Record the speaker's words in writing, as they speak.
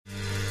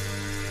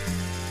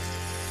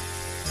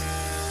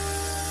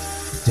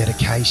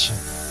dedication,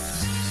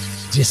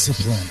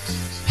 discipline,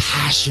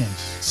 passion,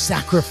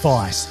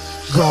 sacrifice,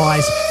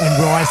 rise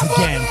and rise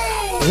again.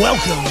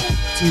 Welcome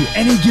to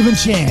Any Given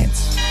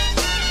Chance.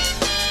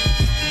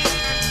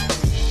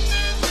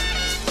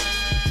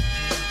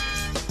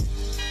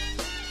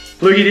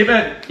 Lukey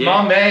DITTMAN,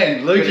 my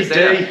man, Lukey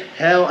D,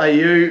 how are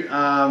you?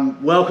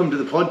 Welcome to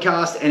the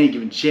podcast, Any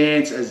Given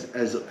Chance,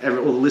 as all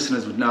the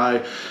listeners would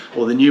know,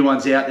 or the new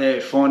ones out there,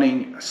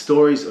 finding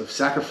stories of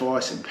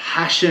sacrifice and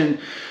passion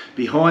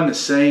behind the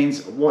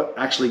scenes, what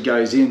actually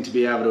goes in to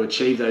be able to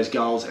achieve those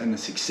goals and the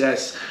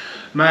success.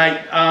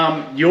 Mate,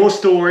 your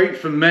story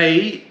for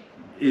me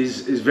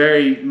is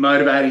very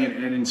motivating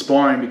and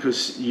inspiring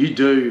because you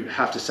do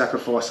have to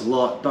sacrifice a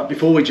lot. But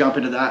before we jump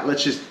into that,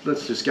 let's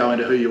just go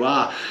into who you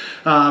are.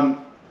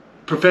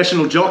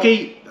 Professional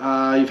jockey,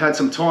 you've had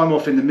some time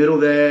off in the middle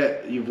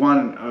there. You've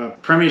won a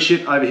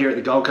premiership over here at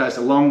the Gold Coast,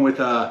 along with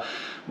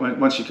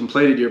once you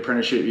completed your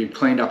apprenticeship, you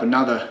cleaned up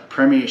another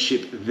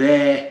premiership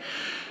there.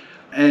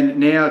 And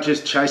now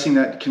just chasing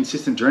that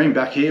consistent dream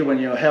back here when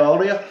you're, how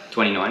old are you?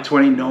 29.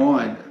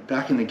 29,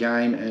 back in the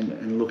game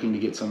and looking to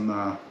get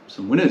some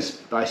winners,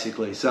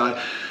 basically. So,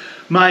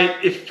 mate,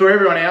 if for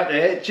everyone out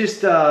there,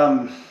 just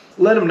let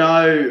them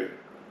know,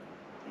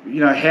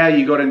 how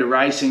you got into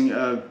racing.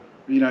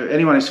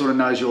 Anyone who sort of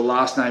knows your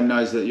last name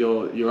knows that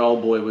your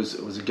old boy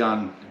was a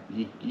gun.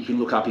 You can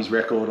look up his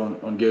record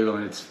on Google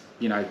and it's,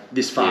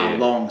 this far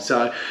along.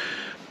 So,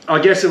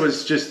 I guess it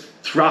was just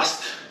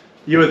thrust.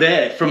 You were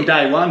there from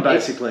day one,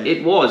 basically.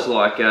 It was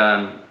like,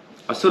 I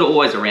was sort of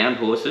always around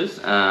horses.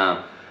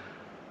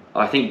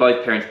 I think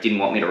both parents didn't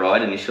want me to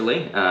ride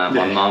initially.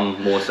 My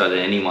mum, more so than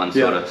anyone,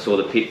 sort of saw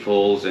the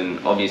pitfalls, and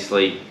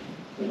obviously,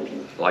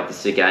 like, this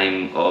is a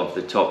game of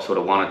the top sort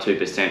of 1 or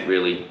 2%,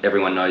 really.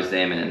 Everyone knows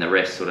them, and then the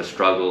rest sort of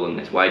struggle, and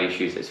there's weight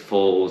issues, there's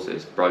falls,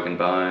 there's broken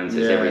bones,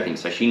 there's everything.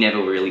 So she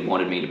never really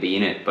wanted me to be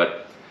in it.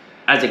 But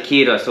as a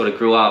kid, I sort of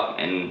grew up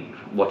and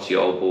watched the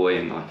old boy,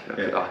 and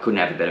I couldn't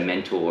have a better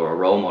mentor or a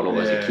role model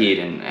as a kid,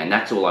 and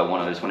that's all I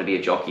wanted. I just wanted to be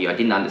a jockey. I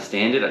didn't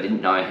understand it. I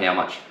didn't know how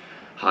much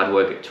hard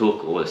work it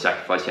took or the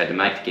sacrifice you had to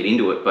make to get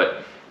into it,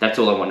 but that's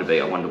all I wanted to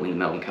be. I wanted to win the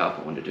Melbourne Cup,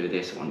 I wanted to do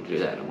this, I wanted to do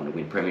that, and I wanted to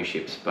win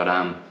premierships. But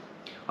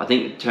I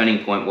think the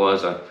turning point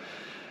was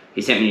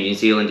he sent me to New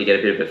Zealand to get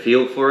a bit of a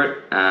feel for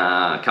it,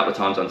 a couple of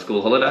times on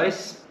school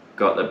holidays.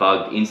 Got the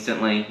bug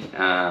instantly,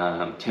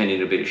 turned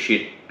into a bit of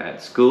shit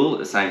at school at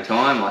the same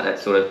time, like that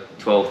sort of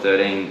 12,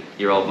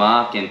 13-year-old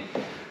mark, and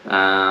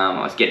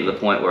I was getting to the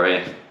point where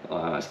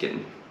I was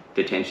getting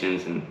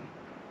detentions and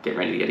getting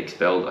ready to get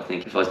expelled, I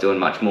think, if I was doing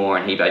much more.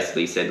 And he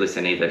basically said,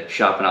 listen, either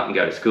sharpen up and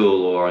go to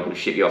school, or I'm going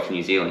to ship you off to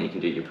New Zealand, you can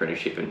do your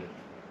apprenticeship and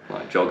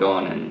jog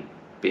on and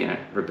be a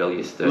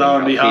rebellious 13-year-old Lo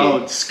and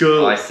behold,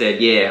 school. I said,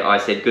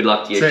 good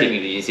luck to you, ship me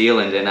to New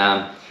Zealand,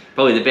 and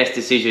probably the best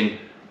decision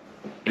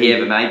he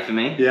ever made for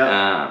me.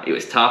 It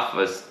was tough. It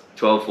was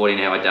 12,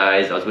 14-hour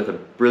days. I was with a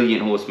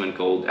brilliant horseman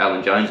called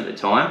Alan Jones at the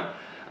time,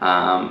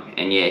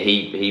 and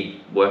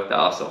he worked the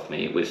arse off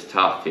me. It was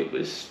tough.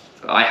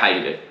 I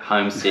hated it.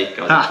 Homesick.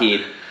 I was a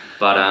kid,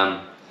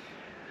 but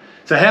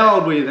So how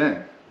old were you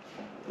then?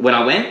 When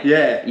I went?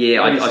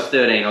 I was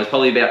 13. I was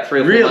probably about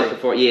 3 or 4 months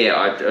before.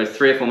 I was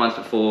 3 or 4 months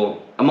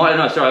before. I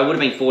would have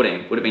been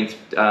 14. Would have been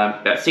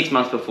about 6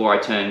 months before I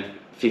turned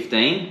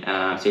 15.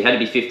 So you had to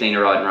be 15 to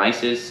ride in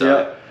races.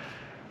 So.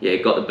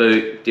 Got the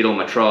boot, did all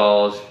my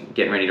trials,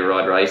 getting ready to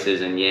ride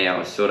races, and I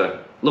was sort of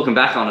looking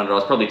back on it. I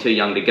was probably too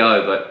young to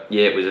go, but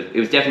it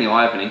was definitely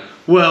eye-opening.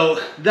 Well,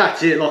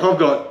 that's it. Like, I've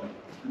got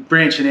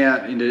branching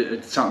out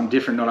into something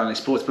different, not only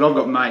sports, but I've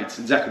got mates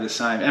exactly the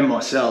same, and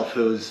myself,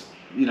 who was,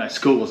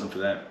 school wasn't for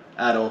them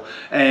at all.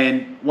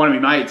 And one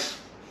of my mates,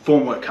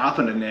 formwork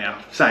carpenter now,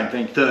 same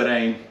thing,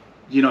 13,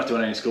 you're not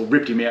doing any school,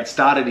 ripped him out,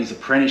 started his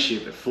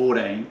apprenticeship at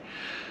 14.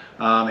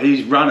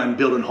 He's running,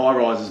 building high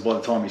rises by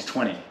the time he's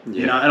 20,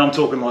 and I'm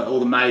talking like all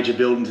the major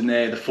buildings in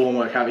there, the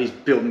formwork, he's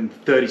building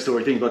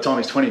 30-story things by the time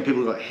he's 20, and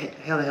people are like,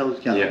 how the hell is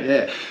he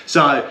going?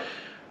 So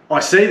I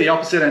see the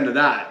opposite end of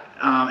that,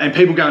 and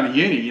people going to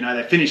uni,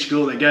 they finish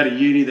school, they go to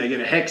uni, they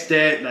get a HECS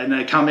debt, and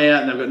they come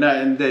out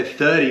and they're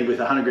 30 with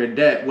 100 grand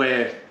debt,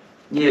 where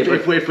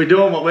if we're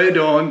doing what we're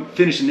doing,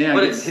 finishing now,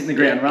 hitting the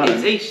ground running.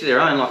 It's each to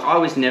their own. Like, I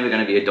was never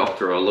going to be a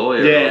doctor or a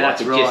lawyer.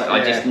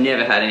 I just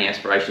never had any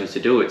aspirations to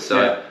do it.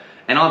 So.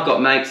 And I've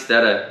got mates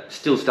that are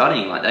still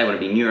studying, like they want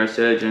to be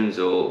neurosurgeons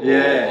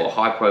or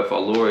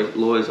high-profile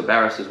lawyers or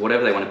barristers,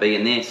 whatever they want to be,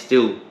 and they're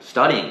still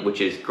studying,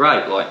 which is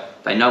great.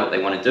 Like, they know what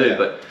they want to do,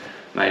 but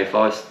mate, if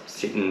I was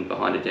sitting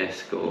behind a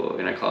desk or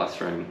in a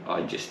classroom,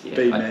 I'd just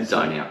I'd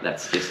zone out.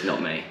 That's just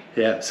not me.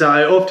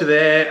 So off to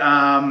there,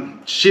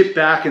 ship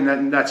back,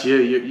 and that's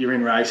you're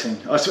in racing.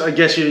 I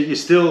guess you're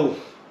still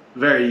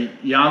very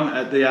young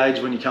at the age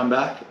when you come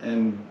back,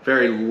 and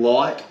very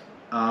light.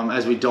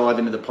 As we dive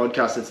into the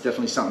podcast, that's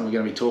definitely something we're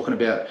going to be talking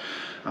about.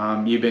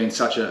 You being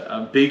such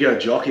a bigger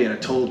jockey and a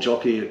tall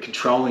jockey,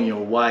 controlling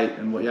your weight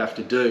and what you have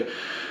to do.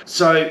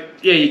 So,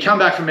 you come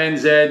back from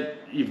NZ,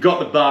 you've got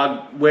the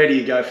bug. Where do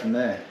you go from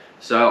there?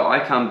 So I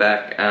come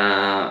back,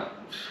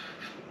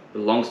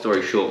 long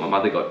story short, my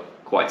mother got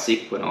quite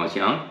sick when I was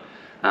young.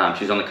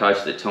 She was on the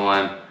coast at the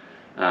time.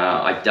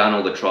 I'd done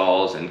all the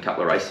trials and a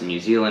couple of races in New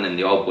Zealand, and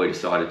the old boy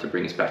decided to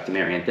bring us back to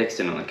Marianne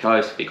Thexton on the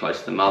coast, be close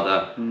to the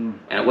mother, and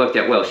it worked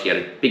out well. She had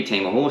a big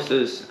team of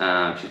horses.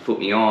 She put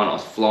me on. I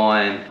was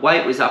flying.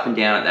 Weight was up and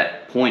down at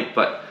that point,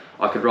 but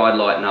I could ride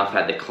light enough.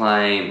 Had the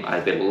claim. I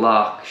had a bit of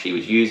luck. She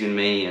was using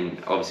me, and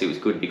obviously it was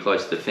good to be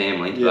close to the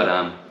family. Yeah.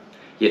 But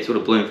it sort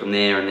of bloomed from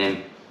there, and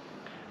then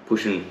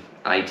pushing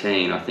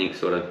 18, I think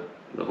sort of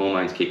the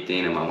hormones kicked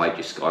in, and my weight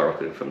just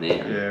skyrocketed from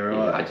there. Yeah,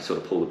 right. I had to sort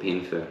of pull the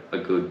pin for a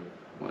good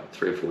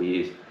 3 or 4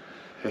 years.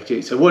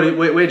 Hectic. So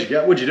where'd you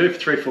go? What'd you do for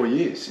 3 or 4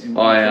 years?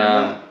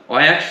 I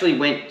actually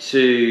went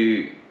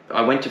to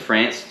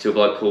France to a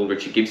bloke called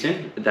Richard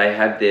Gibson. They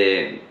have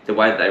the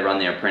way that they run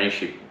their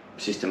apprenticeship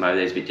system over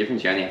there is a bit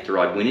different. You only have to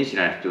ride winners. You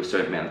don't have to do a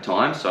certain amount of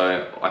time.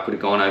 So I could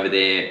have gone over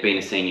there, been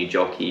a senior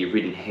jockey,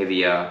 ridden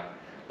heavier,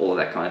 all of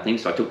that kind of thing.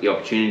 So I took the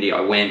opportunity. I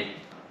went,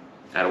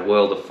 had a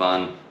world of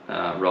fun,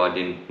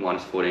 riding in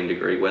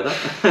 -14-degree weather.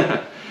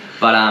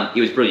 But it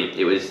was brilliant.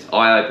 It was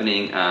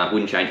eye-opening.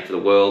 Wouldn't change it for the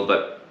world,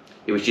 but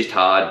it was just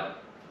hard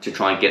to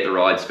try and get the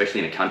ride, especially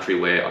in a country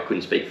where I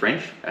couldn't speak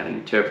French. I had an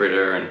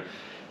interpreter, and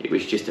it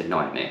was just a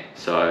nightmare.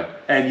 So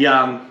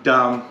young,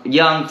 dumb.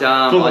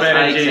 I was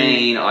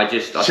 18. I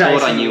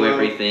thought I knew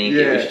everything.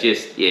 Yeah. It was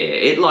just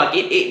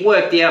it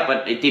worked out,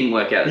 but it didn't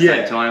work out at the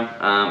same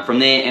time. From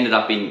there, ended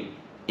up in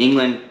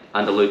England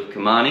under Luke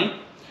Kamani.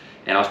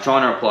 And I was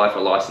trying to apply for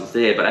a license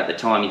there, but at the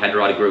time you had to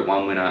ride a Group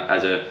 1 winner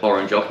as a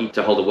foreign jockey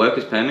to hold a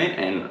worker's permit,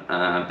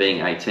 and being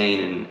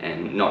 18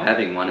 and not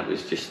having one, it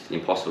was just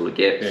impossible to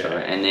get. Yeah. So,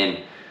 and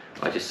then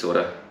I just sort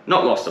of,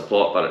 not lost the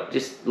plot, but it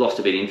just lost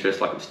a bit of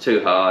interest. Like, it was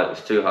too hard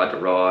to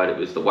ride.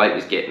 The weight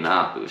was getting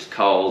up, it was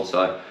cold,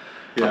 so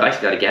I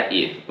basically had a gap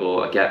year,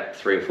 or a gap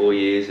 3 or 4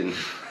 years, and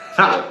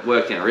sort of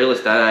worked in a real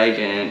estate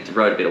agent,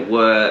 wrote a bit of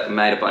work,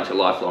 made a bunch of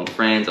lifelong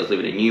friends. I was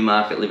living in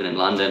Newmarket, living in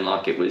London,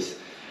 like it was...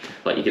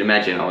 Like you can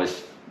imagine, I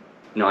was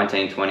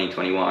 19, 20,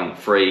 21,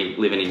 free,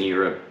 living in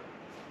Europe,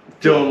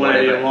 doing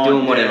whatever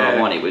I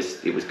want. It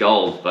was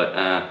gold. But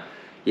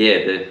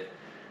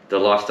the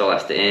lifestyle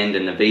has to end,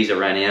 and the visa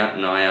ran out,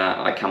 and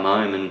I come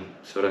home and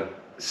sort of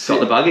got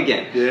the bug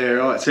again. Yeah,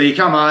 right. So you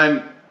come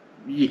home,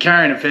 you're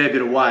carrying a fair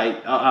bit of weight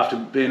after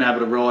being able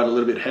to ride a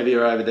little bit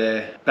heavier over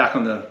there, back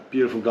on the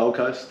beautiful Gold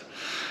Coast,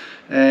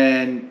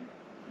 and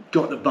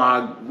got the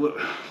bug.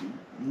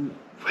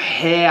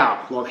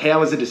 How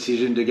was the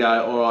decision to go,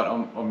 all right,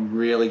 I'm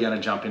really going to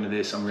jump into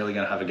this, I'm really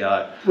going to have a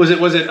go? Was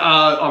it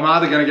I'm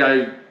either going to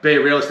go be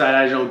a real estate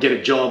agent or get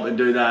a job and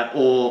do that,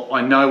 or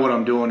I know what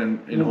I'm doing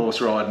in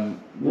horse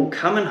riding? Well,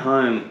 coming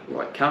home,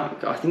 I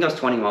think I was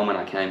 21 when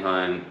I came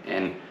home,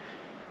 and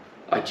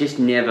it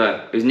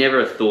was never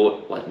a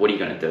thought, like, what are you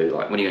going to do?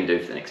 Like, what are you going to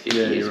do for the next 50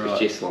 years? It was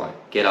just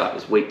like, get up, it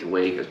was week to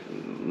week, I was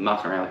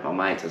mucking around with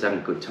my mates, I was having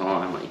a good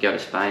time. Like, you go to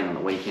Spain on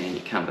the weekend,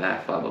 you come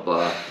back, blah, blah,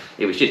 blah.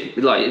 It was just,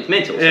 like, it's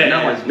mental. So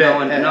no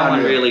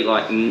one really,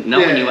 like, no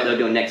one knew what they were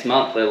doing next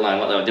month, let alone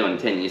what they were doing in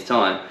 10 years'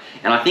 time.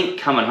 And I think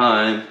coming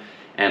home,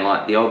 and,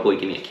 like, the old boy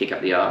gave me a kick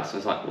up the arse. I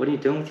was like, what are you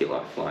doing with your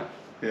life? Like,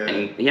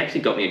 and he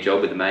actually got me a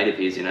job with a mate of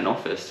his in an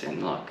office,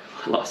 and, like,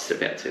 I lost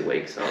about 2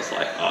 weeks. I was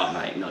like, oh,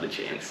 mate, not a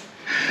chance.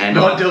 And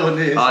not doing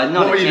this.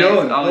 What were you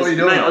doing?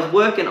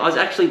 Mate, I was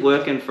actually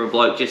working for a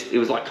bloke. It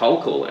was like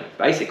cold calling,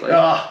 basically.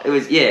 It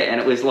was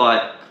and it was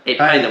like it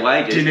paid the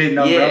wages. Do you need an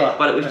umbrella? Yeah,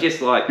 but it was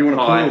just like, you want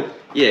a pool?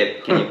 Yeah,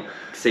 can you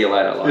see you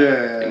later?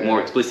 Like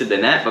more explicit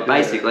than that, but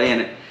basically,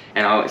 and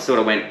I sort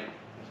of went,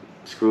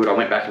 screw it. I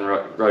went back and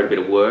wrote a bit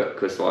of work,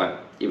 because like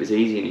it was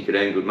easy and you could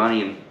earn good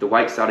money, and the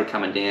weight started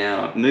coming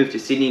down. I moved to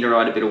Sydney to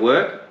write a bit of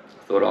work.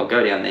 I thought I'll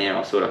go down there.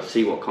 I'll sort of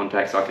see what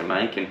contacts I can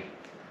make, and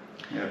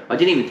I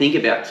didn't even think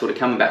about sort of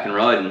coming back and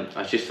riding.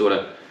 I was just sort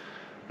of,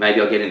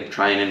 maybe I'll get into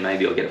training,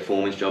 maybe I'll get a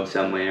foreman's job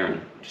somewhere,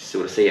 and just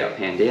sort of see how it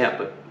panned out.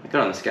 But I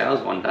got on the scales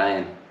one day,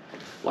 and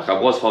like I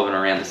was hovering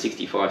around the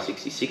 65,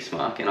 66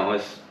 mark, and I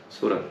was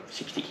sort of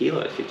 60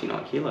 kilos,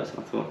 59 kilos. And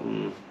I thought,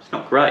 it's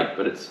not great,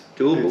 but it's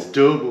doable. It's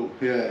doable,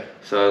 yeah.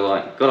 So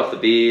like, got off the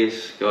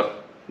beers, got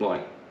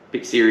like a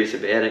bit serious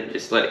about it,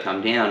 just let it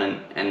come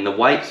down, and the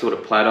weight sort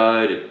of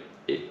plateaued.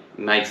 It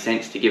made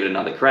sense to give it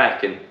another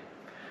crack, and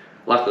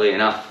luckily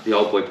enough, the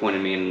old boy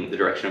pointed me in the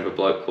direction of a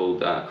bloke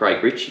called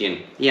Craig Ritchie,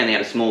 and he only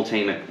had a small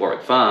team at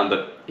Warwick Farm,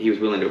 but he was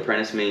willing to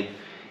apprentice me,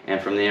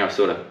 and from there I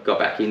sort of got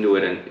back into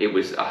it, and it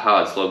was a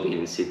hard slog being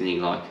in Sydney.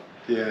 Like,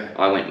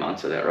 I went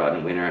months without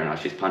riding a winner, and I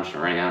was just punching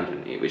around,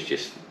 and it was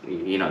just,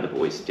 you know, the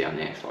boys down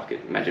there. It's like,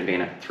 imagine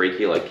being a 3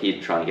 kilo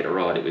kid trying to get a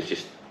ride. It was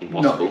just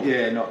impossible.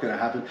 Not going to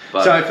happen.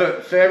 But,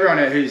 so for everyone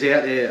who's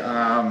out there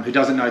who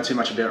doesn't know too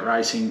much about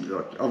racing,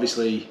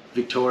 obviously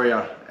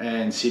Victoria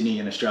and Sydney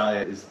in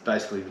Australia is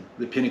basically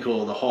the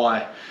pinnacle, the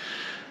high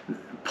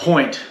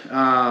point.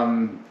 A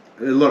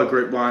lot of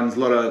Group 1s, a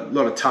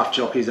lot of tough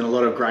jockeys, and a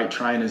lot of great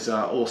trainers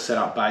all set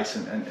up base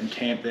and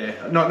camp there.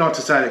 Not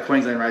to say that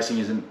Queensland racing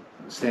isn't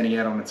standing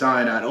out on its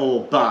own at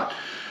all, but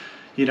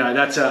you know,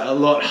 that's a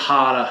lot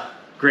harder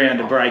ground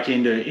to break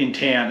into in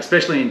town,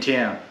 especially in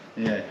town.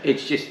 Yeah,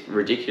 it's just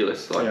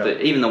ridiculous. Like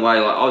even the way,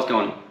 like, I was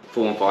going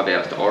 4 and 5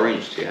 hours to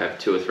Orange to have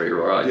 2 or 3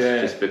 rides,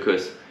 just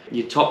because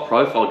your top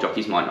profile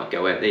jockeys might not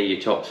go out there, your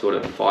top sort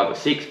of 5 or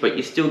 6, but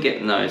you're still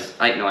getting those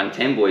 8, 9,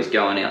 10 boys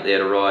going out there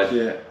to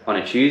ride on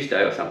a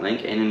Tuesday or something,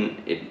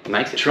 and it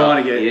makes it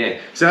trying tough. to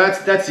get. So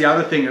that's the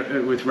other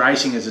thing with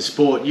racing as a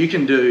sport. You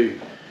can do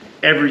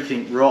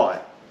everything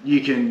right.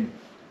 You can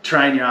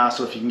train your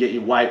ass off, you can get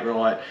your weight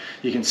right,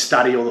 you can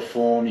study all the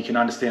form, you can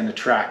understand the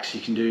tracks,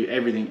 you can do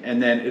everything,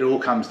 and then it all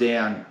comes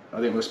down, I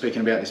think we were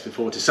speaking about this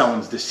before, to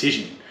someone's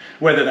decision,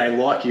 whether they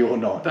like you or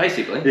not.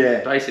 Basically,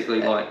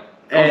 like,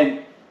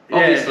 and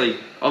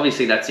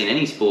obviously that's in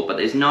any sport, but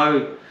there's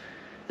no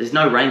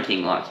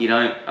ranking. Like, you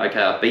don't,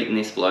 okay, I've beaten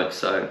this bloke,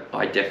 so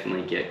I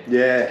definitely get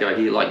to go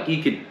here. Like,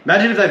 you could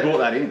imagine if they brought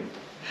that in.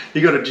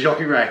 You got a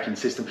jockey ranking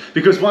system,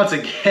 because once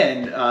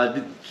again,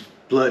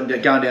 going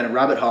down a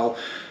rabbit hole,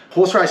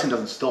 horse racing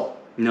doesn't stop.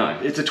 No.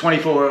 It's a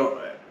 24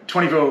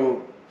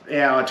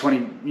 hour,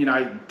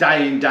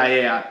 day in,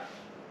 day out,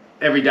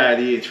 every day of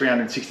the year,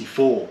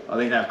 364. I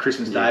think they have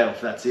Christmas Day off,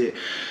 that's it.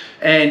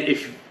 And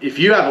if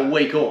you have a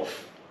week off,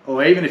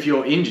 or even if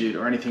you're injured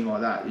or anything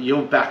like that,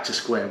 you're back to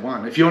square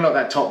one. If you're not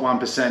that top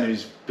 1%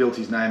 who's built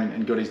his name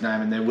and got his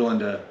name, and they're willing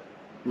to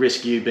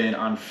risk you being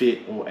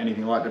unfit or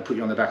anything like that, put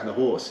you on the back of the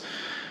horse,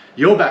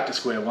 you're back to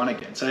square one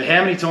again. So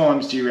how many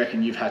times do you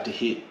reckon you've had to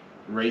hit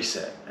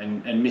reset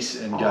and miss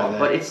and go there?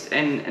 But it's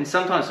and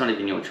sometimes it's not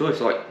even your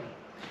choice. Like,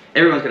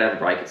 everyone's got to have a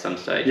break at some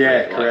stage.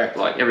 Correct.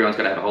 Like everyone's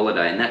got to have a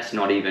holiday, and that's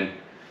not even,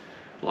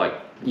 like,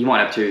 you might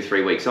have 2 or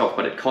 3 weeks off,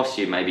 but it costs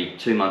you maybe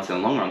 2 months in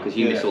the long run, because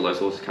you miss all those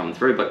horses coming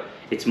through. But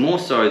it's more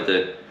so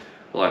that,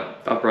 like,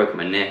 I've broken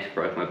my neck,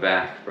 broke my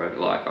back,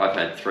 I've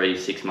had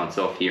 3-6 months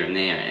off here and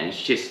there, and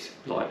it's just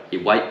like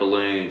your weight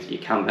balloons, you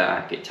come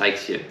back, it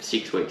takes you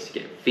 6 weeks to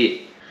get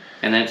fit,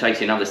 and then it takes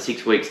you another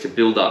 6 weeks to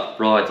build up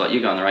rides. Like,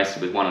 you go on the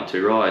races with 1 or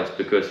 2 rides,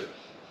 because,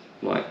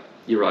 like,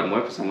 you ride and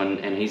work with someone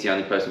and he's the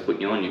only person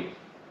putting you on. You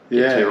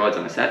get 2 rides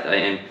on a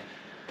Saturday, and,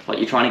 like,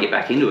 you're trying to get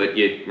back into it,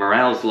 your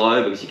morale's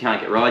low because you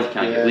can't get rides, you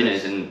can't get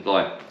winners, and,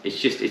 like,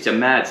 it's a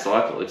mad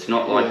cycle. It's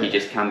not like you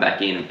just come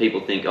back in and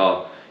people think,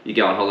 oh, you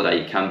go on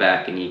holiday, you come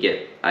back and you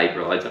get 8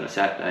 rides on a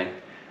Saturday.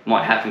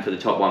 Might happen for the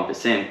top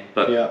 1%,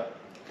 but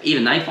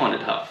even they find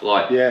it tough.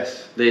 Like,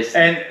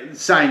 and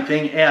same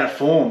thing, out of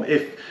form.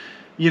 If,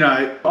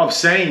 I've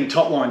seen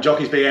top line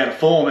jockeys be out of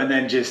form, and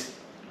then just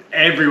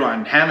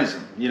everyone hammers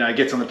them,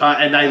 gets on the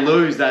part, and they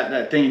lose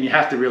that thing, and you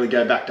have to really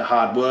go back to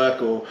hard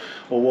work or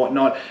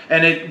whatnot.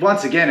 And it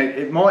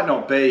might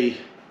not be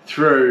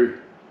through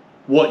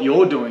what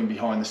you're doing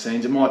behind the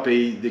scenes. It might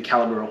be the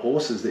caliber of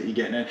horses that you're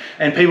getting,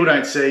 and people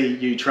don't see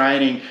you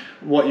training,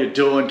 what you're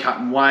doing,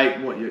 cutting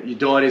weight, what your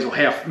diet is, or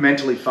how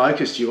mentally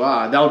focused you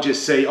are. They'll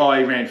just see, oh,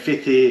 he ran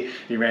 5th here,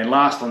 he ran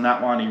last on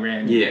that one, he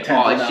ran 10th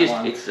on that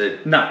one.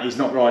 No, he's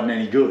not riding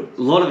any good.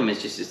 A lot of them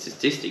is just a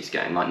statistics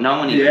game. Like, no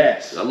one even,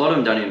 a lot of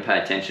them don't even pay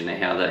attention to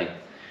how they,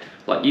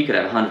 like, you could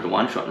have 100 to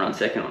 1 shot and run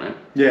second on it.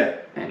 Yeah.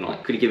 And,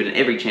 like, could have given it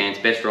every chance,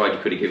 best ride you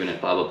could have given it,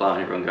 blah, blah, blah,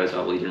 and everyone goes,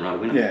 oh, well, he didn't ride a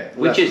winner. Yeah.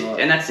 Well,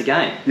 and that's the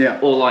game. Yeah.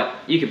 Or, like,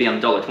 you could be on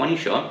a $1.20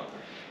 shot,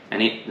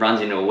 and it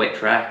runs into a wet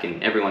track,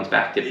 and everyone's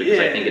backed it because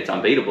they think it's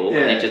unbeatable,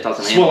 and it just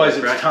doesn't handle swallows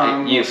its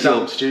tongue or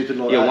something stupid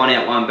like that. You're 1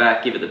 out, 1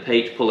 back, give it the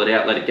peach, pull it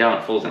out, let it go,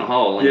 and it falls in a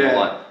hole. And you're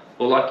like,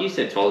 well, like you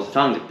said, swallows its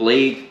tongue, it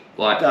bleeds.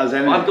 Like,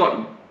 I've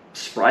got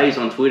sprays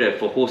on Twitter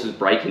for horses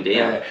breaking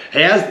down.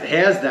 Yeah.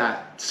 How's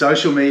that?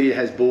 Social media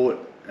has brought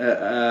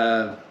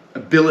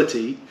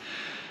ability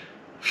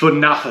for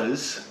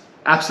nuffers,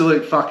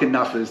 absolute fucking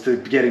nuffers, to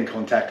get in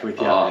contact with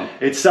you.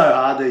 It's so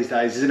hard these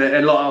days, isn't it?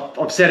 And, like,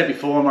 I've said it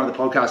before on one of the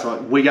podcasts,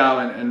 like,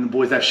 Wiggo and the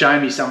boys, they've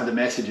shown me some of the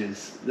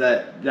messages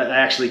that they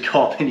actually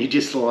cop, and you're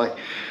just like,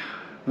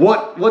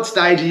 what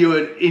stage are you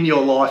at in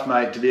your life,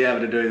 mate, to be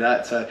able to do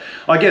that? So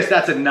I guess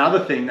that's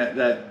another thing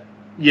that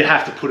you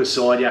have to put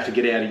aside, you have to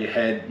get out of your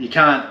head. You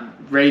can't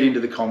read into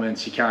the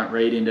comments, you can't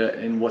read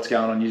into what's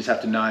going on. You just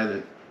have to know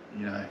that,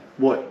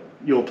 what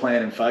your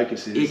plan and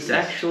focus is. It's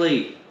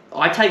actually,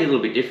 I take it a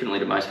little bit differently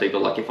to most people.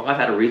 Like, if I've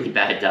had a really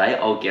bad day,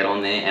 I'll get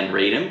on there and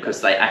read them,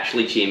 because they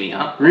actually cheer me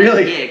up.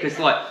 Really? Yeah, because,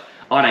 like,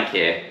 I don't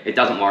care. It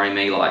doesn't worry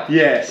me. Like,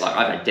 like,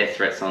 I've had death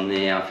threats on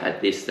there. I've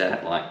had this,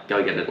 that. Like,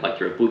 go get it. Like,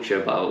 you're a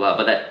butcher, blah blah blah.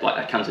 But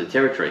that comes with the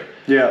territory.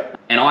 Yeah.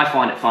 And I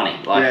find it funny.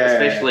 Like,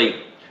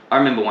 especially, I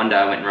remember one day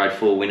I went and rode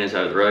 4 winners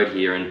over the road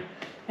here, and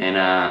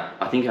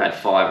I think I had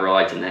 5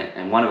 rides,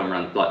 and one of them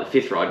ran, like, the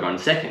 5th ride run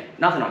second.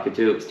 Nothing I could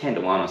do. It was 10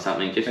 to 1 or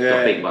something. Just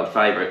got beaten by the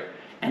favourite.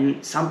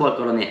 And some bloke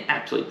got on there,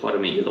 absolutely plotted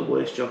me. You're the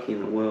worst jockey in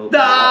the world.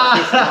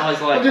 I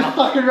was like, I just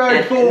fucking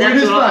rode 4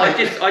 winners,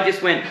 mate. I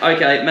just went,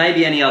 okay,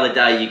 maybe any other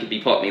day you could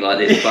be potting me like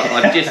this, but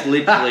I've just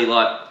literally,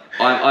 like,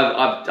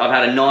 I've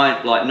had a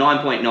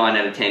 9.9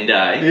 out of 10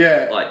 day.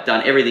 Yeah. Like,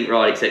 done everything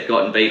right except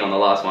gotten beat on the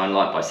last one,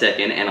 like, by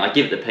second, and I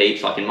give it the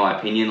peeps, like, in my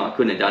opinion, like,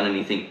 couldn't have done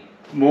anything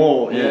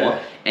more,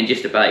 and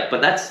just debate.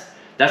 But that's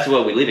the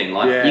world we live in.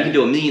 Like, you can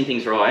do a million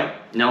things right,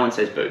 no one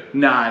says boo.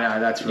 No,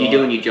 that's right. You're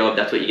doing your job,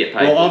 that's what you get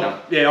paid for.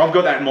 I've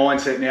got that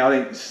mindset now. I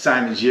think it's the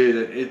same as you,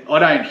 that I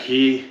don't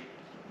hear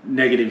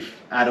negative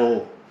at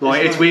all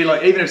Like, it's weird,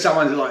 like, even if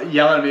someone's like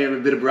yelling at me with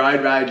a bit of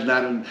road rage and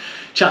that and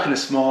chucking a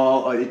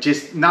smile, like, it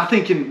just,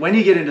 nothing can, when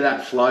you get into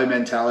that flow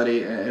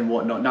mentality and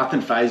whatnot,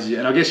 nothing phases you.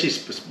 And I guess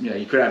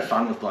you could have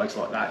fun with blokes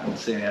like that and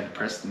seeing how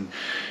depressed and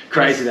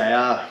crazy they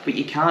are. But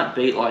you can't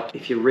be like,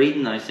 if you're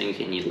reading those things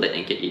and you let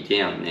it get you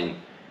down, then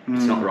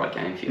it's not the right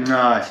game for you.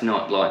 No. It's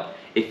not like,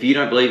 if you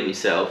don't believe in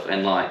yourself,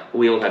 and like,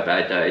 we all have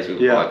bad days,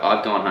 like,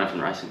 I've gone home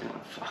from racing and been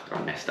like, fuck,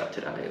 I messed up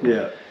today.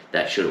 Or,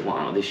 that should have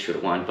won, or this should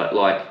have won. But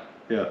like,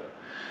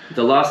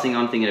 the last thing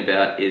I'm thinking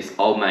about is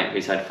old mate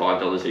who's had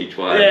 $5 each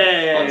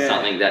way on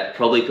something that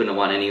probably couldn't have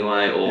won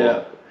anyway,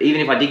 or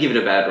even if I did give it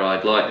a bad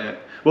ride, like.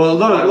 Well, a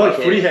lot of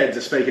footy heads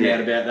are speaking out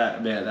about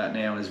that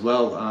now as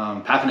well.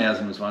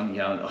 Pappenhausen was one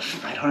going, oh,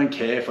 mate, I don't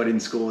care if I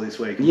didn't score this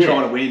week. I'm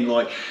trying to win.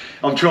 Like,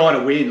 I'm trying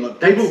to win. Like,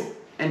 people,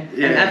 and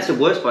that's the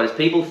worst part is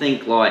people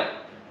think like,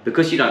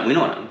 because you don't win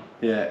on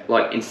them,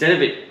 like, instead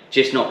of it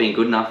just not being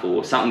good enough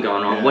or something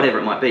going wrong, whatever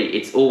it might be,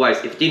 it's always,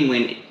 if you didn't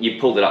win, you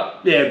pulled it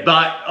up. Yeah,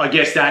 but I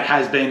guess that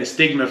has been a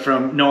stigma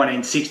from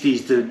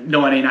 1960s to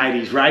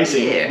 1980s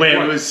racing,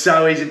 where it was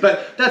so easy.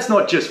 But that's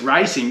not just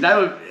racing.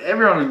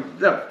 Everyone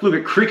look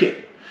at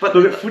cricket. But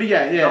look at footy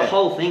game, the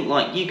whole thing,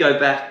 like, you go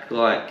back,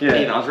 like,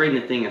 even I was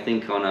reading a thing, I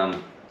think,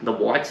 on the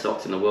White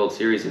Sox in the World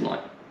Series in,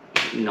 like,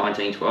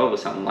 1912 or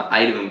something, like,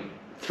 8 of them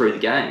through the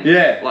game.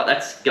 Yeah. Like,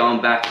 that's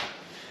going back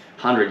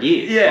 100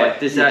 years. Yeah, like,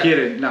 does that,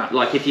 kidding? No.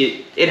 Like,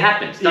 it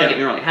happens, don't get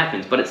me wrong, it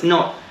happens, but it's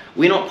not,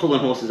 we're not pulling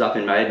horses up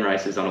in maiden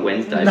races on a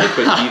Wednesday because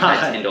you've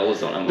had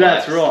 $10 on them.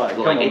 That's right.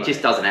 Like, it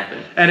just doesn't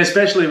happen. And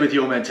especially with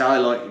your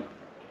mentality, like,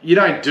 you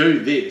don't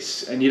do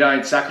this and you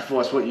don't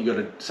sacrifice what you got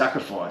to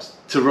sacrifice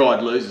to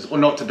ride losers or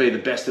not to be the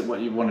best at what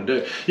you want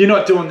to do. You're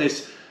not doing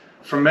this,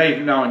 from me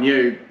knowing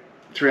you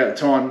throughout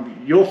the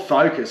time, your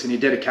focus and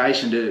your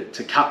dedication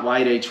to cut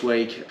weight each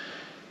week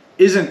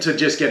isn't to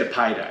just get a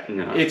payday.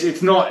 No.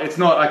 It's not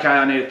okay,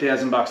 I need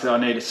 $1,000 that I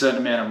need a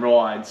certain amount of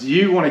rides.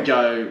 You want to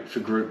go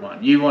for Group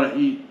 1. You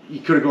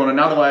could have gone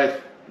another way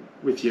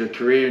with your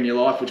career and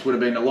your life, which would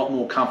have been a lot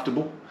more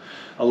comfortable,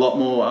 a lot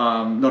more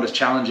not as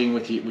challenging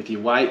with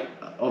your weight.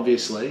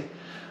 Obviously,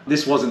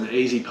 this wasn't the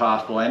easy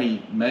path by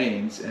any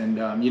means, and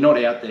you're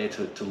not out there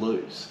to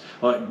lose.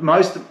 Like,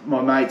 most of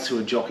my mates who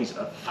are jockeys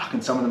are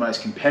fucking some of the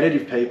most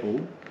competitive people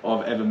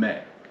I've ever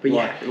met. But you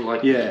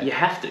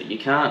have to. You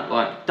can't,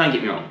 like, don't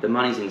get me wrong, the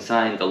money's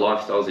insane, the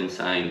lifestyle's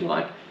insane,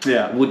 like,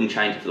 wouldn't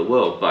change it for the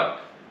world,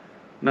 but,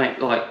 mate,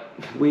 like,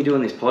 we're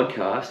doing this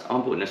podcast,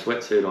 I'm putting a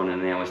sweatsuit on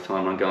in an hour's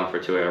time, I'm going for a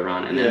 2-hour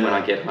run, and then when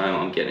I get home,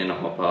 I'm getting in a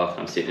hot bath,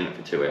 and I'm sitting in it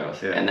for 2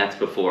 hours, and that's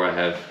before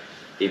I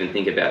even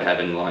think about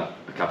having, like,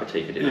 a cup of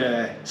tea for dinner.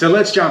 Yeah, so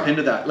let's jump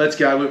into that. Let's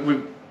go.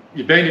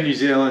 You've been to New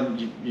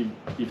Zealand,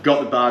 you've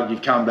got the bug,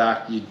 you've come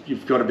back,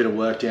 you've got a bit of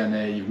work down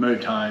there, you've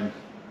moved home.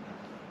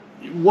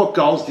 What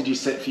goals did you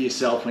set for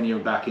yourself when you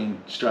were back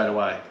in straight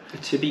away?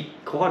 To be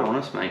quite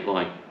honest, mate,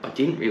 like, I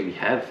didn't really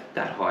have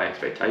that high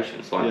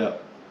expectations. Like,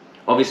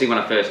 obviously when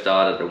I first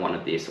started, I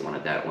wanted this, I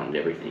wanted that, I wanted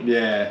everything.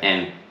 Yeah.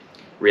 And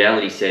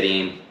reality set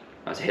in,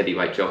 I was a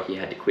heavyweight jockey,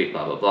 had to quit,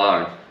 blah, blah, blah.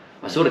 And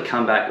I sort of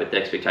come back with the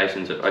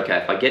expectations of, okay,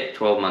 if I get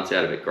 12 months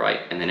out of it, great.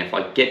 And then if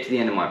I get to the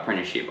end of my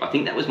apprenticeship, I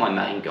think that was my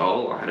main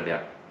goal. I had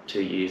about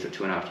 2 years or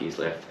 2.5 years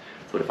left.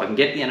 I thought if I can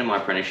get to the end of my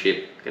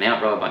apprenticeship, I can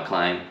outride my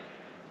claim,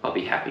 I'll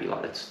be happy.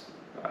 Like,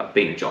 I've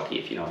been a jockey,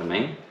 if you know what I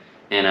mean.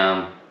 And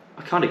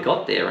I kind of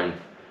got there, and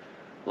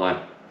like,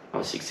 I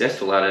was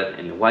successful at it,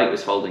 and the weight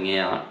was holding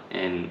out,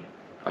 and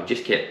I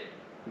just kept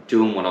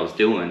doing what I was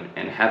doing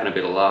and having a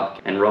bit of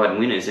luck and riding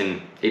winners,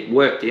 and it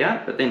worked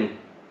out. But then,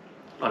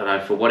 I don't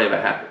know, for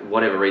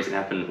whatever reason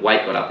happened,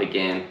 weight got up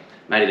again,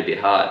 made it a bit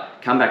hard.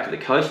 Come back to the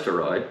coast to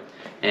ride,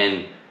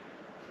 and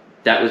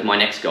that was my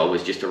next goal,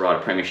 was just to ride a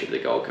premiership at the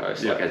Gold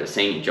Coast. Like, as a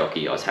senior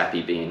jockey, I was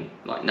happy being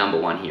like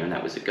 #1 here, and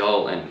that was the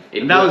goal. And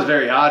that was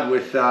very hard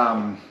with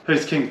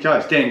who's King of the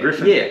Coast? Dan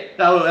Griffin. Yeah,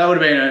 that would have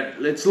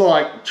been it's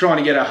like trying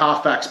to get a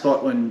halfback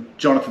spot when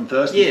Jonathan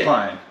Thurston's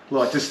playing.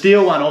 Like, to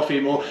steal one off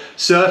him, or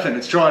surfing.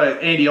 It's trying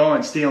to Andy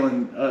Irons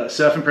stealing a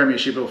surfing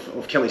premiership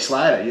of Kelly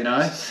Slater. You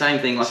know, same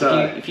thing. Like,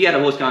 if you had a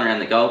horse going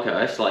around the Gold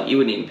Coast, like, you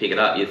wouldn't even pick it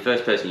up. You're the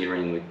first person you'd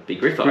ring would be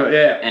Griffo.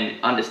 Yeah, and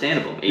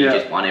understandable. He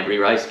just won every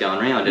race going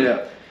around.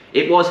 And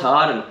it was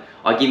hard, and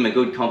I give him a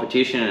good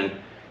competition,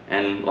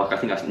 and like, I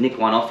think I nicked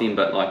one off him,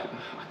 but like,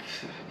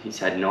 he's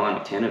had 9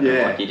 or 10 of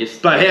them.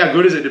 Like, But how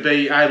good is it to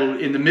be able,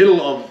 in the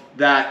middle of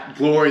that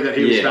glory that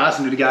he was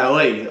passing to go,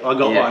 Lee, I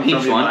got one pinch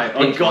from you, one, mate.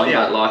 Pinch one,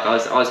 but like,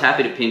 I was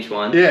happy to pinch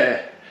one.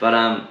 Yeah.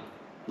 But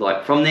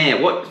like, from there,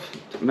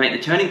 mate, the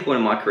turning point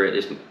in my career at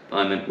this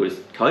moment was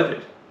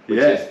COVID, which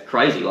is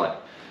crazy. Like,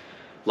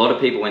 a lot of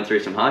people went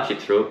through some hardship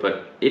through it,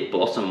 but it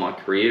blossomed my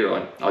career.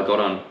 I got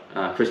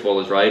on Chris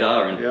Waller's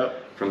radar, and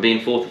from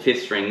being 4th or 5th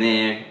string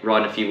there,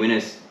 riding a few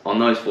winners on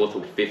those 4th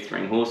or 5th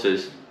string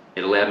horses,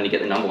 it allowed me to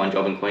get the #1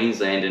 job in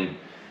Queensland, and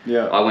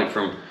I went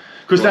from...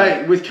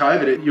 Because with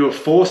COVID, you were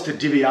forced to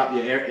divvy up our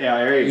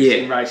areas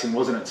in racing,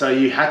 wasn't it? So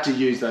you had to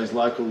use those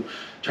local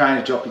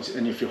trainer jockeys,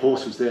 and if your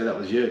horse was there, that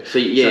was you. So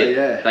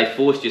they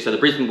forced you. So the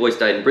Brisbane boys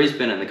stayed in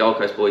Brisbane, and the Gold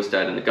Coast boys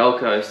stayed in the Gold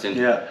Coast. And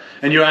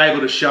and you're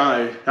able to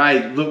show,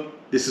 hey, look,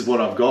 this is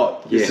what I've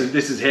got. This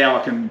is how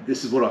I can.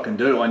 This is what I can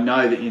do. I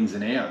know the ins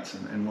and outs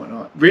and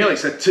whatnot. Really,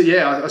 so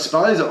I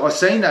suppose I've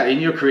seen that in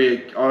your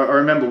career. I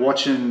remember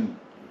watching,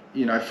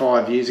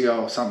 5 years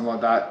ago or something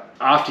like that.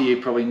 After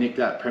you probably nicked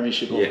that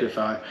premiership off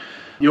Buffet,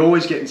 you're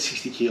always getting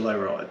 60 kilo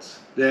rides.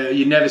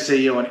 You never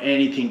see you on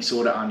anything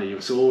sort of under you.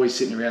 It's always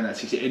sitting around that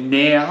 60. And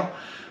now,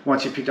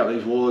 once you picked up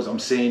these wars, I'm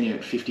seeing you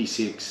at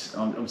 56.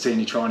 I'm seeing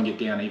you try and get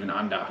down even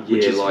under,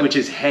 which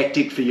is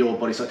hectic for your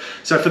body. So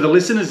for the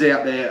listeners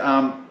out there,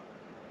 how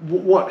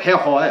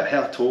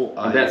tall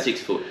are you? About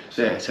 6 foot.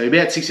 So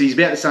about 60. He's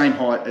about the same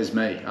height as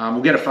me.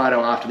 We'll get a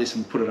photo after this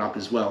and put it up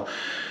as well.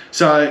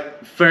 So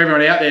for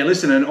everyone out there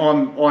listening,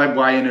 I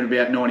weigh in at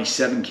about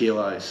 97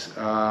 kilos.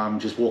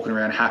 Just walking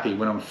around happy.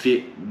 When I'm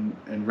fit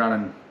and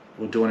running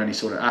or doing any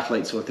sort of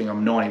athlete sort of thing,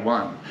 I'm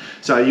 91.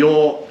 So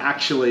you're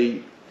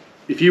actually,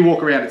 if you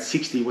walk around at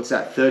 60, what's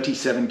that?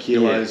 37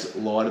 kilos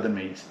lighter than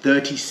me.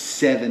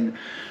 37.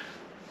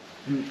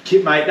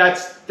 Mate,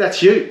 that's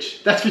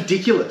huge. That's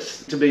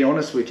ridiculous, to be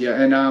honest with you.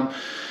 And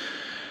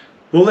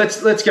well,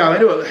 let's go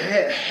into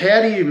it.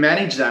 How do you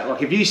manage that?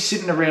 Like, if you're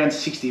sitting around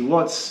 60,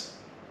 what's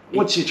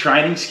your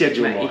training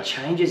schedule like? It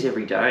changes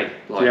every day.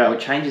 It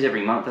changes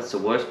every month. That's the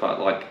worst part.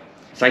 Like,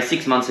 say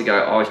 6 months ago,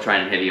 I was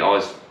training heavy. I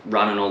was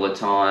running all the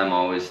time.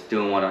 I was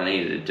doing what I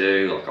needed to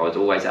do. Like, I was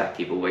always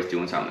active, always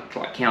doing something,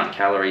 like counting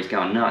calories,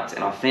 going nuts.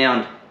 And I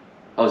found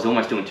I was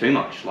almost doing too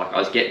much. Like, I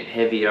was getting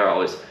heavier.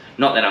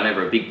 Not that I'm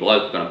ever a big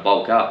bloke going to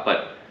bulk up,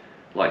 but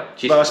like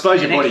just I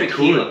suppose your body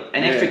could.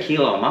 An extra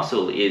kilo of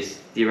muscle is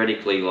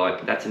theoretically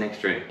like, that's an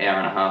extra hour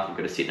and a half I've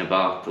got to sit in a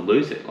bath to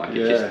lose it. Like,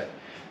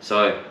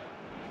 so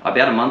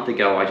about a month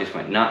ago, I just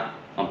went, nah,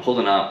 I'm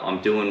pulling up, I'm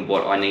doing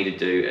what I need to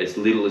do, as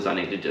little as I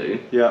need to do,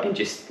 and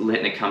just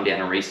letting it come down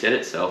and reset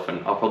itself.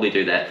 And I'll probably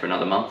do that for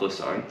another month or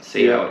so,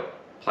 see how it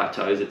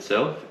plateaus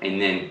itself,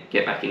 and then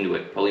get back into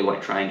it. Probably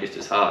won't train just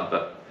as hard,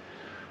 but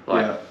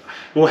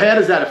Well, how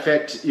does that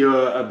affect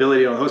your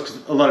ability on the horse?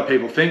 Because a lot of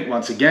people think,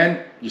 once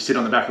again, you sit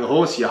on the back of the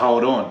horse, you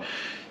hold on.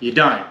 You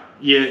don't.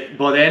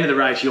 By the end of the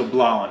race, you're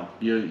blowing.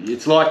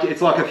 It's like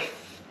a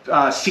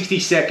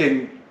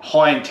 60-second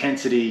high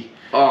intensity.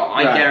 Oh,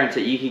 I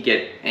guarantee you could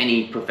get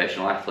any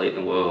professional athlete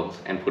in the world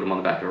and put them on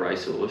the back of a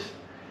racehorse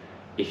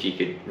if you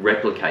could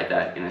replicate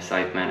that in a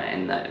safe manner,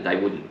 and that they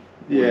wouldn't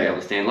be able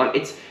to stand. Like,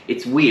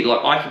 it's weird.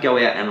 Like, I could go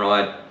out and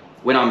ride,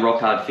 when I'm rock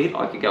hard fit,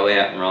 I could go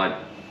out and ride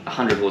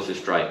 100 horses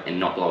straight and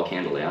not blow a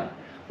candle out.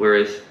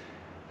 Whereas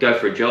go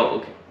for a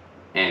jog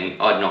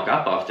and I'd knock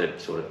up after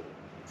sort of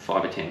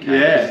 5 or 10k.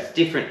 It's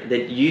different.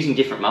 They're using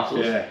different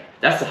muscles.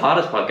 That's the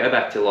hardest part. Go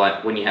back to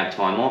like when you have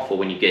time off or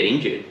when you get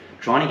injured.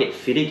 Trying to get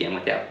fit again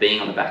without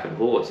being on the back of a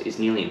horse is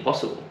nearly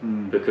impossible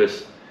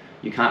because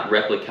you can't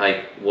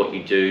replicate what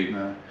you do.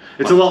 No.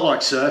 It's a lot like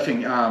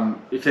surfing.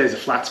 If there's a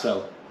flat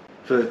spell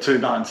for 2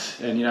 months,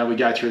 and we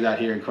go through that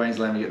here in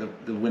Queensland, we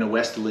get the winter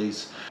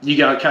westerlies. You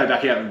go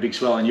back out with a big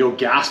swell and you're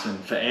gasping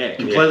for air.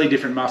 Completely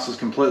different muscles,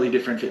 completely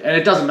different fit. And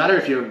it doesn't matter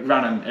if you're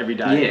running every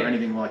day or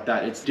anything like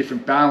that. It's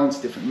different balance,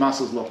 different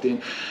muscles locked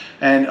in.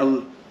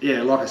 And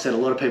like I said, a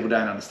lot of people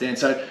don't understand.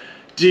 So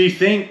do you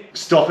think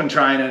stopping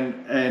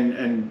training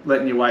and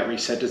letting your weight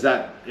reset, does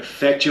that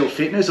affect your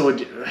fitness? Or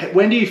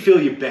when do you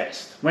feel your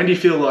best? When do you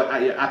feel like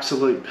at your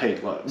absolute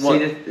peak? Like,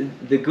 See,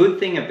 the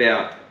good thing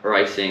about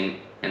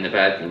racing and the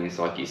bad thing is,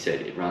 like you said,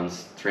 it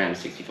runs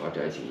 365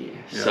 days a year.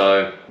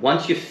 So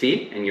once you're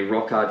fit and you're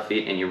rock hard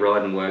fit and you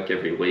ride and work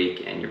every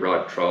week and you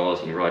ride trials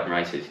and you ride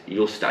races,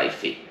 you'll stay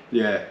fit.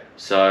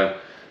 So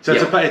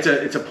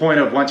it's a point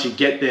of, once you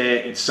get there,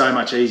 it's so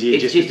much easier.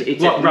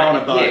 It's like rowing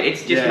a boat. Yeah,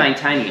 it's just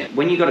maintaining it.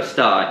 When you got to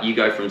start, you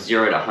go from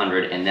 0 to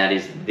 100, and that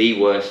is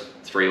the worst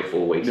 3 or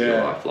 4 weeks of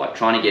your life. Like,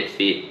 trying to get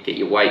fit, get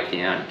your weight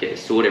down,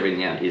 sort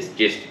everything out is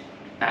just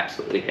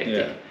absolutely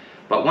hectic.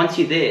 But once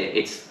you're there,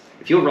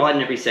 if you're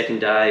riding every second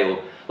day,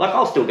 or like,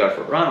 I'll still go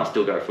for a run, I'll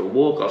still go for a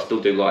walk, I'll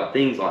still do light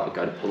things, like I'll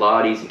go to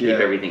Pilates and keep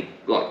everything,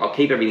 like I'll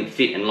keep everything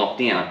fit and locked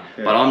down,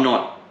 but I'm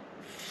not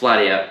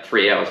flat out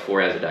 3 hours,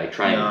 4 hours a day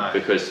training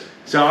because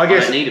I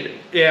don't need to be.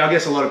 Yeah, I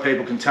guess a lot of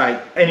people can take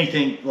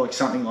anything, like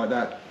something like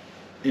that,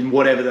 in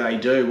whatever they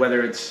do,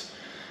 whether it's,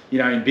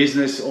 in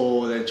business,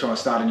 or they're trying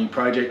to start a new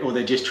project, or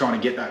they're just trying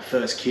to get that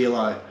first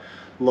kilo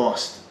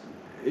lost.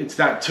 It's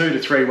that 2 to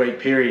 3 week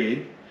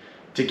period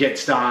to get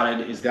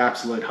started is the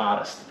absolute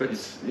hardest. But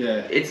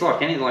it's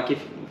like anything. Like,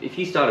 if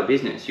you start a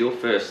business, your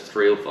first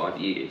 3 or 5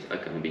 years are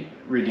going to be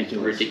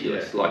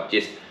ridiculous. Like,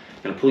 just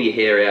going to pull your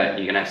hair out,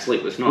 you're going to have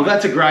sleepless nights. Well,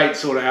 that's a great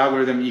sort of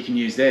algorithm you can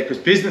use there, because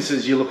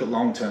businesses, you look at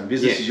long-term.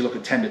 Businesses, you look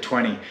at 10 to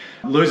 20.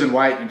 Losing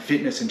weight and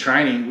fitness and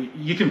training,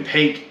 you can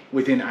peak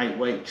within 8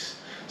 weeks.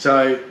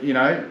 So,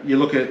 you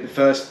look at the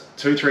first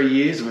 2-3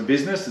 years of a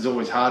business, there's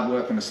always hard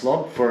work and a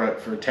slog for a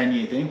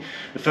 10-year thing.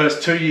 The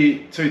first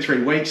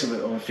 2-3 weeks of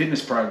a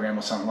fitness program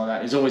or something like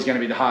that is always going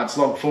to be the hard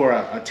slog for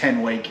a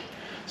 10-week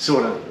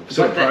sort of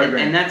program.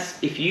 And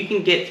that's, if you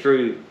can get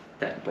through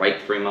that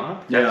breakthrough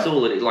mark, that's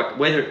all it is. Like,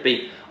 whether it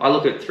be, I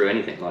look at it through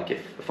anything. Like,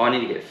 if I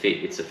need to get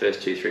fit, it's the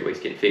first 2-3 weeks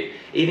getting fit.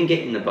 Even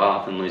getting in the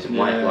bath and losing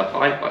weight.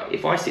 Like,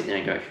 if I sit there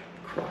and go,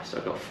 Christ,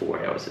 I've got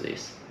 4 hours of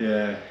this.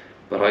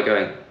 But I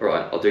go, all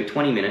right, I'll do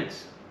 20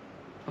 minutes.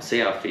 I'll see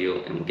how I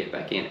feel, and we'll get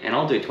back in. And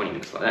I'll do 20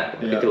 minutes like that. I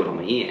could do it on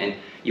my ear, and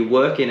you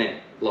work in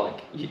it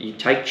like you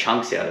take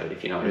chunks out of it,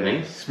 if you know what I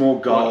mean. Small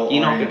goal. Like,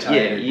 you're not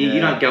gonna, you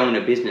don't go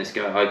into business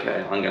go,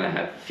 okay, I'm going to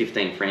have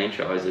 15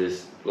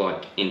 franchises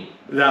like in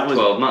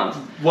 12 months.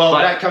 Well,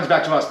 that comes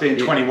back to us being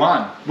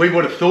 21. We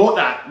would have thought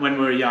that when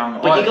we were young.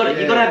 But you got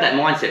to have that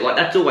mindset. Like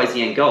that's always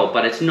the end goal,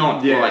 but it's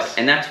not like,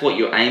 and that's what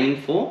you're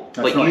aiming for.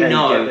 That's but you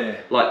know,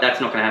 like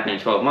that's not going to happen in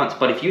 12 months.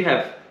 But if you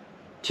have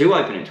 2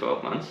 open in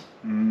 12 months.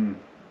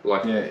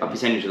 Like a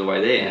percentage of the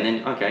way there, and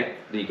then okay,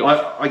 you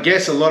got. I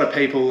guess a lot of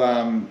people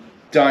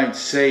don't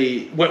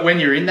see when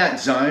you're in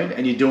that zone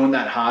and you're doing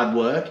that hard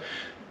work,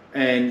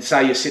 and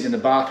say you're sitting in the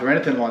bath or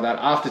anything like that.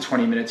 After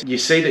 20 minutes, you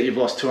see that you've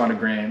lost 200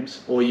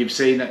 grams, or you've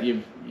seen that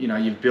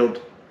you've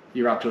built.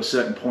 You're up to a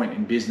certain point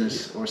in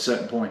business or a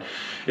certain point.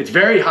 It's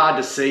very hard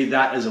to see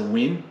that as a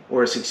win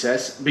or a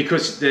success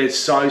because they're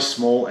so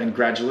small and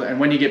gradual. And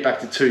when you get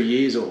back to 2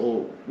 years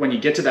or when you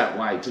get to that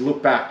weight, to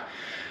look back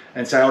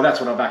and say, oh,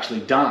 that's what I've actually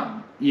done.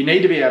 You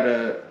need to be able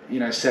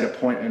to, set a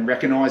point and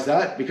recognise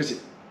that, because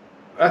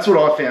that's what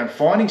I found.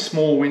 Finding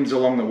small wins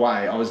along the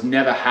way, I was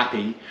never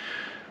happy.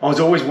 I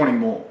was always wanting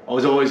more.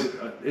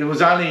 It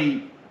was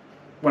only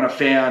when I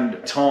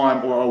found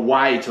time or a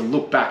way to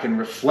look back and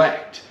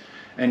reflect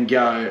and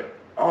go,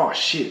 oh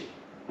shit,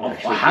 I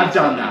have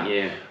done that.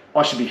 Yeah.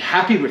 I should be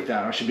happy with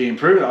that. I should be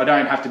improving. I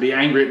don't have to be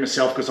angry at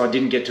myself because I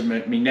didn't get to my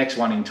next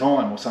one in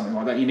time or something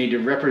like that. You need to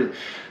represent.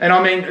 And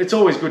I mean, it's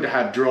always good to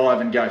have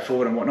drive and go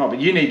forward and whatnot, but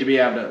you need to be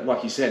able to,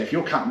 like you said, if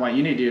you're cutting weight,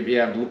 you need to be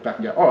able to look back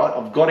and go, all right,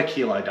 I've got a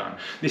kilo done.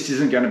 This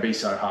isn't going to be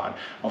so hard.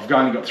 I've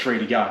only got 3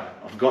 to go.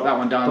 I've got that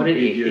one done. But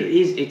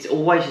it's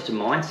always just a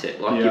mindset.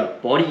 Like your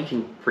body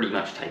can pretty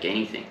much take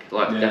anything.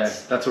 Like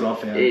that's what I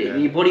found.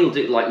 Your body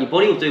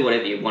will do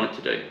whatever you want it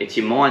to do. It's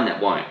your mind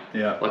that won't.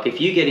 Yeah. Like if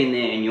you get in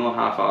there and you're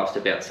half-assed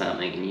about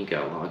something and you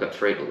go, well, I got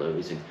 3 to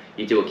lose, and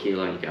you do a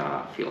kilo and you go,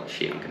 I feel like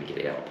shit, I'm going to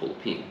get out, I'll pull a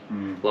pin.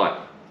 Like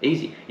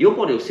easy. Your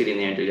body will sit in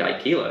there and do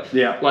 8 kilos.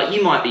 Yeah. Like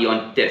you might be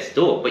on death's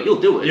door, but you'll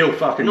do it. You'll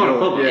fucking not do a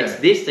problem. It. Yeah. It's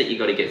this that you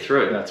got to get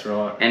through. That's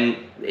right. And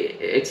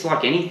it's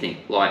like anything.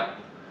 Like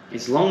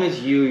as long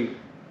as you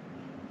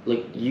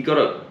got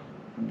to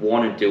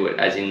want to do it,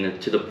 as in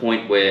to the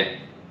point where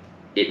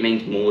it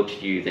means more to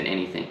you than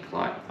anything.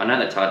 Like I know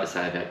that's hard to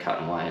say about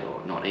cutting weight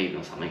or not eating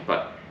or something,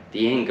 but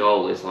the end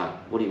goal is like,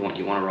 what do you want?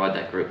 You want to ride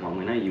that Group 1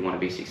 winner. You want to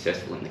be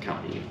successful in the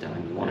company you've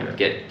done. You want to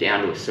get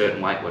down to a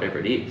certain weight, whatever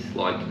it is.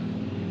 Like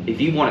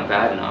if you want it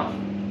bad enough,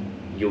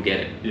 you'll get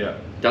it. Yeah.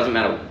 Doesn't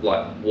matter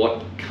like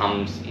what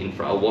comes in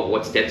front, or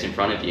what steps in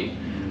front of you.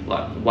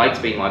 Like weight's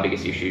been my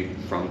biggest issue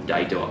from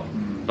day dot.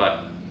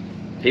 But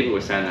people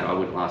were saying that I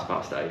wouldn't last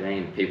past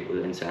 18. People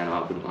were then saying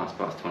I wouldn't last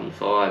past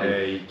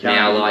 25.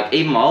 Now, like,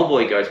 even my old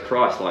boy goes,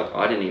 Christ, like,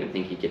 I didn't even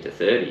think he'd get to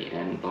 30.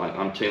 And, like,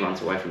 I'm 2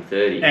 months away from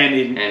 30.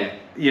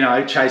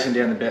 And chasing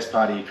down the best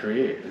part of your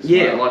career.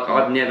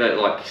 I've never,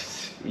 like,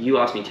 you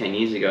asked me 10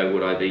 years ago,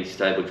 would I be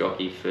stable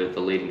jockey for the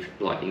leading,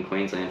 like, in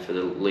Queensland for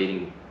the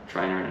leading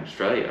trainer in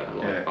Australia?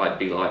 Like, I'd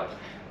be like,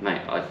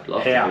 mate, I'd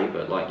love to be,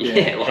 but, like,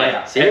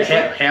 seriously?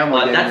 How am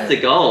I like, that's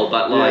the goal,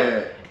 but,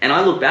 like, and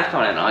I look back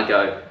on it and I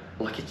go,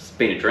 like it's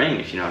been a dream,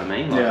 if you know what I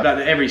mean. Like, but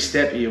every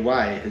step of your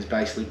way has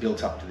basically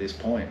built up to this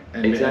point.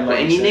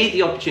 Exactly, and you need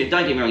the opportunity.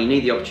 Don't get me wrong, you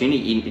need the opportunity.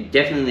 You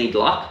definitely need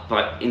luck,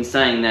 but in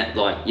saying that,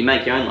 like you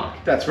make your own luck.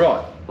 That's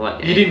right.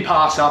 Like you didn't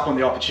pass up on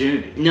the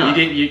opportunity. No, you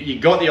didn't. You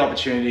got the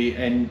opportunity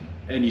and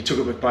you took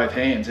it with both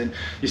hands. And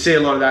you see a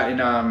lot of that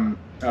in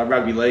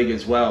rugby league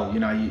as well. You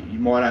know, you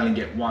might only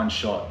get one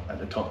shot at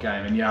the top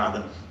game, and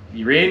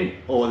you're in,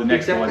 or the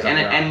next guy's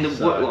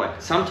up.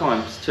 Like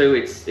sometimes too,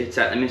 it's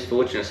at the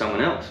misfortune of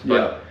someone else.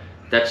 But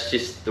that's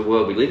just the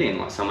world we live in.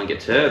 Like someone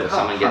gets hurt or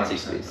someone gets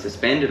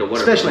suspended or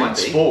whatever. Especially in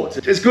sports.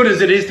 As good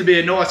as it is to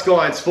be a nice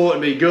guy in sport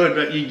and be good,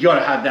 but you got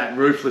to have that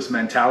ruthless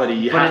mentality.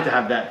 You have to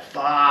have that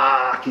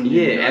fucking.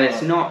 And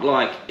it's not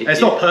like it's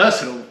not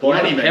personal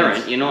by any means.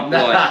 Parent, you're not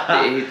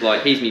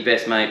like he's my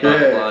best mate.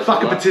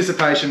 Fucking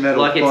participation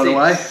medal, by the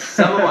way.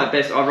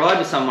 I ride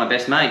with some of my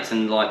best mates,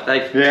 and like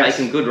they've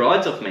taken good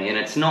rides off me, and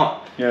it's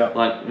not.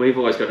 Like we've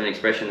always got an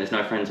expression: "There's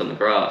no friends on the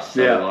grass."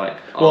 So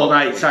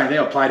mate, same thing.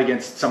 I played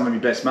against some of my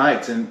best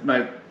mates, and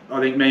mate, I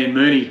think me and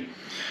Mooney,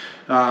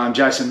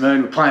 Jason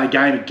Moon, were playing a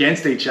game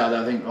against each other.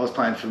 I think I was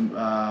playing for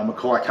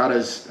Mackay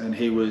Cutters, and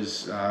he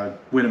was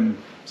Wynnum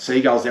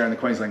Seagulls there in the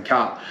Queensland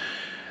Cup.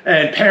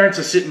 And parents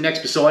are sitting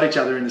next beside each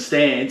other in the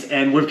stands,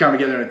 and we've come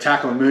together in a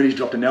tackle, and Mooney's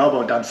dropped an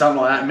elbow and done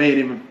something like that, and me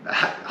and him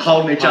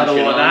holding each other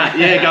like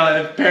that.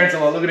 Going, the parents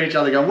are like looking at each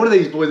other going, what are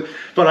these boys?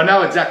 But I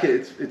know exactly,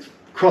 it's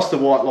crossed the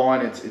white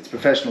line, it's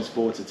professional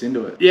sports, it's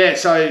into it. Yeah,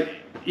 so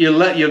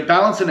you're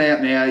balancing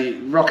out now,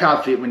 you rock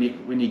hard fit when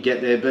you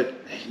get there, but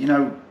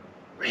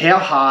how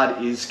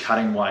hard is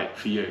cutting weight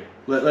for you?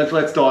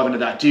 Let's dive into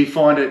that. Do you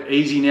find it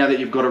easy now that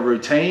you've got a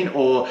routine,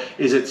 or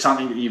is it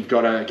something that you've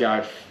got to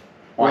go,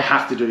 I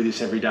have to do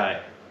this every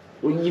day?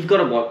 Well, you've got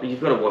to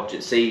watch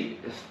it. See,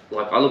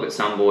 like I look at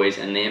some boys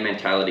and their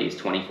mentality is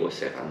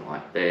 24/7.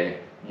 Like they're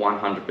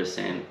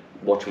 100%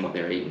 watching what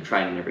they're eating,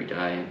 training every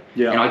day,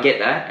 and I get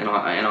that, and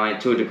I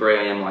to a degree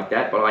I am like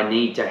that, but I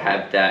need to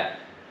have that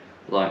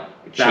like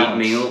cheat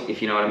meal,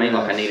 if you know what I mean.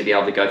 Like I need to be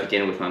able to go for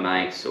dinner with my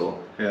mates, or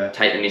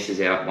take the missus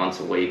out once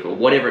a week, or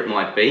whatever it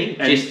might be,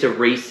 and just to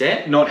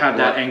reset. Not have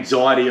that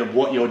anxiety of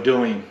what you're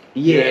doing.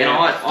 And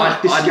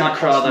I'd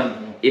much rather,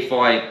 if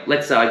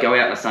let's say I go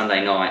out on a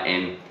Sunday night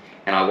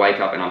and I wake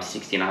up and I'm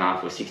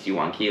 60.5 or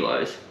 61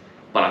 kilos,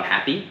 but I'm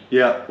happy.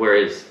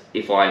 Whereas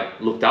if I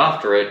looked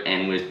after it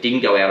and didn't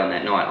go out on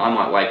that night, I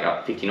might wake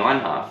up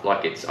 59.5.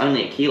 Like it's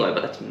only a kilo,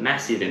 but that's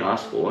massive in our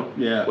sport.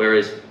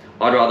 Whereas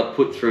I'd rather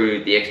put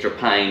through the extra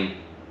pain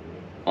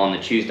on the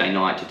Tuesday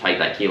night to take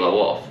that kilo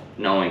off,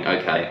 knowing,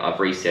 okay, I've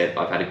reset,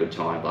 I've had a good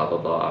time, blah, blah,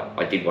 blah.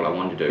 I did what I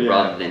wanted to do,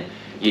 rather than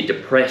you're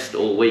depressed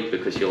all week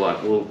because you're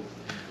like, well,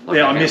 like,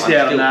 I missed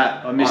out on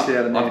that. I missed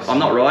out on that. I'm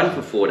not riding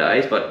for 4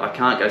 days, but I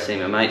can't go see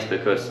my mates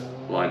because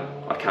like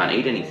I can't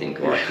eat anything,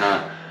 or I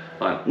can't.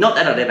 Like, not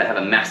that I'd ever have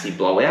a massive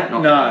blowout.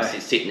 Not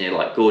sitting there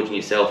like gorging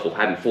yourself or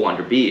having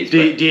 400 beers.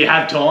 Do you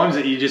have times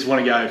that you just want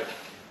to go,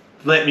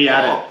 let me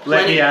at it?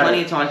 Plenty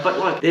of times, but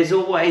like there's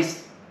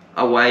always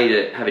a way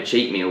to have a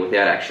cheat meal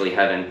without actually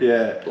having.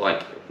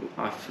 Like,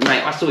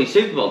 mate, I saw your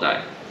Super Bowl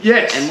day.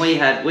 Yes. And we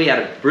had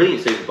a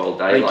brilliant Super Bowl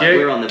day. Like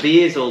we were on the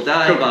beers all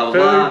day, blah blah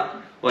blah.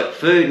 Like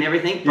food and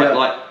everything, but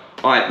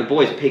like the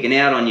boys are picking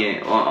out on you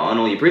on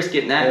all your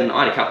brisket and that, and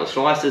I had a couple of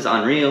slices,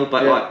 unreal.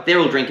 But like they're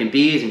all drinking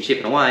beers and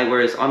chipping away,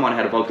 whereas I might have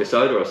had a vodka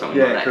soda or something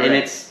like that. Correct. And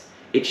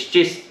it's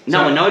just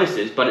no one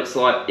notices. But it's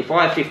like if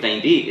I have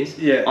 15 beers,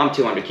 I'm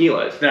 200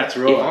 kilos. That's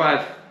right. If I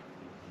have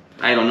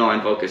 8 or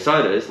 9 vodka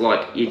sodas,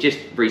 like you're just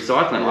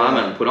recycling. I'm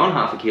going to put on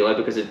half a kilo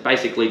because it's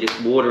basically just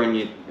water and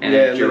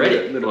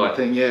diuretic. Little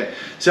thing.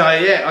 So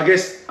I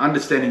guess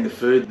understanding the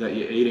food that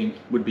you're eating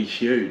would be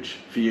huge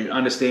for you.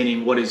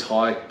 Understanding what is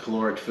high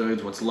caloric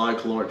foods, what's low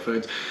caloric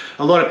foods.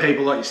 A lot of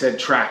people, like you said,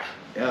 track,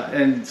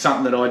 and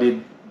something that I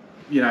did,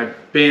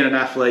 being an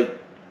athlete,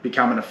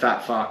 becoming a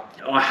fat fuck,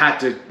 I had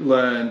to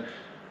learn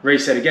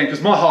reset again,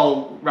 because my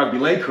whole rugby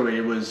league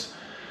career was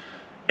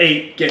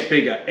eat, get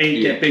bigger,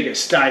 get bigger,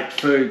 steak,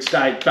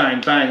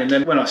 bang, bang. And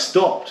then when I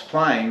stopped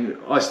playing,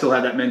 I still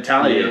had that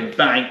mentality of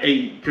bang,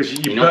 eat, because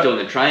you're not doing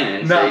the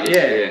training. No,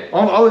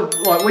 I was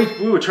like,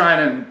 we were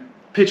training.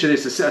 Picture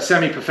this: a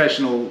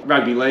semi-professional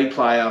rugby league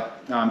player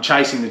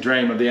chasing the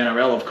dream of the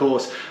NRL. Of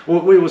course,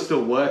 we were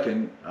still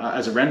working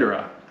as a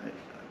renderer,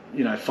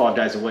 5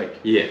 days a week.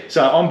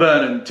 So I'm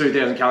burning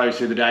 2,000 calories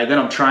through the day. Then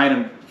I'm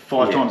training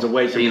 5 times a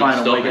week and playing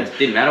on weekends.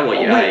 Didn't matter what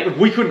you ate.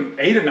 We couldn't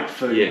eat enough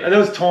food. And there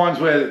was times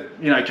where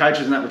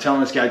coaches and that were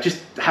telling us,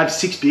 just have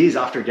 6 beers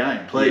after a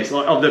game, please.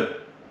 Like of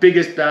the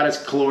biggest,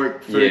 baddest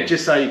caloric food,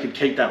 just so you could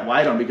keep that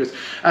weight on. Because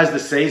as the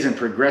season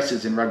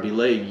progresses in rugby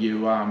league,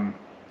 you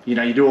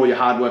do all your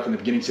hard work in the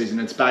beginning season.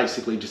 It's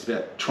basically just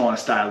about trying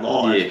to stay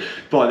alive.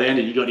 By the end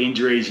of it, you got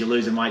injuries, you're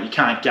losing weight, you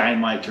can't gain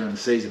weight during the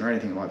season or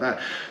anything like that.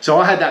 So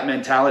I had that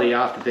mentality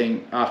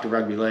after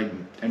rugby league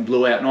and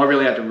blew out, and I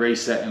really had to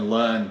reset and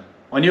learn.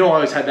 I knew I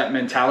always had that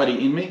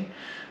mentality in me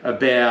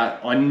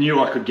I knew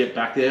I could get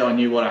back there. I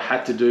knew what I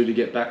had to do to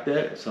get back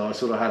there. So I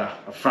sort of had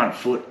a front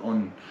foot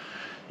on,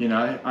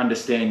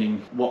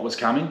 understanding what was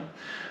coming.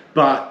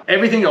 But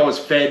everything I was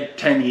fed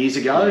 10 years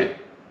ago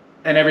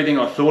and everything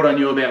I thought I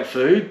knew about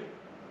food,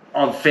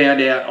 I've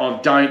found out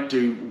I don't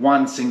do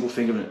one single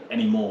thing of it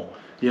anymore.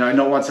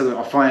 Not one single.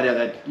 I find out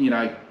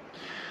that,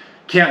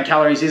 counting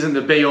calories isn't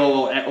the be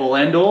all or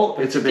end all.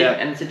 It's about,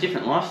 and it's a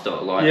different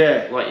lifestyle. Like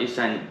you're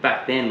saying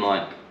back then,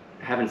 like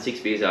having 6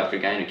 beers after a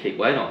game to keep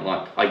weight on.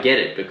 Like I get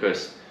it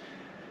because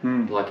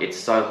like it's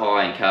so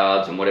high in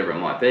carbs and whatever it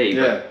might be.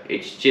 But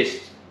it's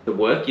just the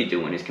work you're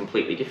doing is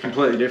completely different.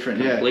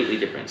 Completely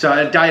different. So on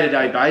a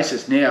day-to-day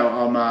basis now,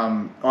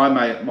 I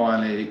make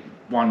only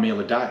 1 meal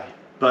a day.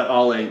 But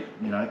I'll eat,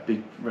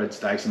 big red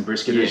steaks and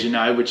brisket, as you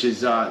know, which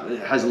is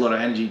has a lot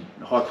of energy,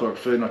 high caloric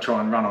food, and I try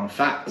and run on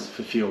fats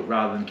for fuel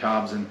rather than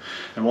carbs and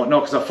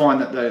whatnot, because I find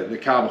that the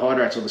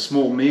carbohydrates or the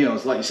small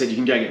meals, like you said, you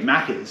can go get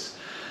Macca's,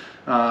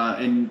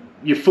 and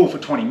you're full for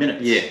 20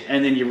 minutes,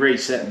 and then you're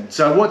resetting.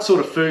 So what sort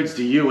of foods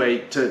do you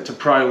eat to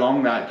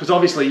prolong that? Because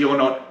obviously you're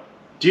not,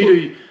 do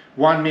you do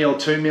 1 meal,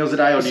 2 meals a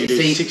day, or do you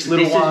do 6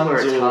 little ones?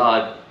 This is where it's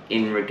hard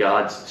in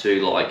regards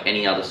to like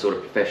any other sort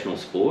of professional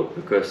sport,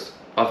 because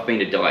I've been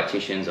to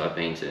dietitians, I've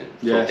been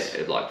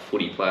to like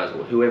footy players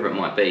or whoever it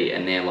might be,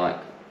 and they're like,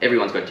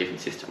 everyone's got a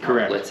different system.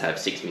 Correct. Right? Let's have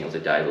 6 meals a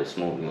day or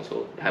small meals,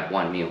 or have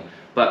 1 meal.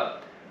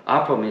 But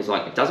our problem is,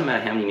 like, it doesn't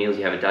matter how many meals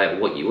you have a day or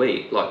what you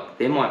eat. Like,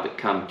 there might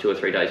become 2 or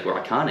 3 days where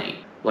I can't eat.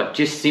 Like,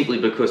 just simply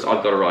because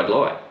I've got to ride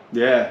light.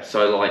 Yeah.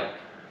 So, like,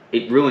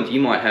 it ruins,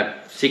 you might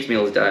have 6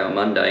 meals a day on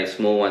Monday,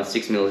 small ones,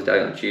 6 meals a day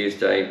on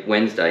Tuesday,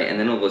 Wednesday, and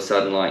then all of a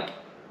sudden, like,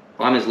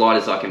 I'm as light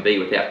as I can be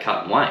without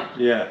cutting weight.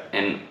 Yeah.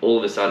 And all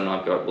of a sudden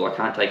I've got, I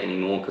can't take any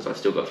more because I've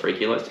still got 3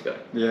 kilos to go.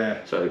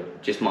 Yeah. So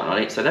just might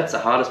not eat. So that's the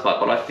hardest part.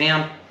 But I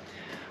found,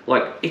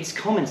 like, it's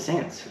common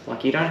sense.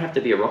 Like, you don't have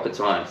to be a rocket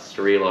scientist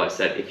to realise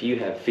that if you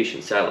have fish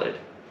and salad,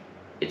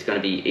 it's going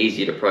to be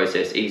easier to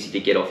process, easier to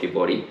get off your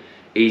body,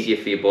 easier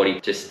for your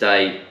body to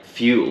stay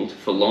fueled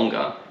for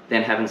longer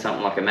than having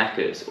something like a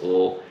Macca's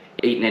or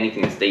eating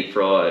anything that's deep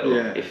fried, or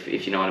Yeah.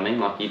 if you know what I mean.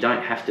 Like, you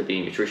don't have to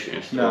be a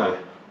nutritionist No.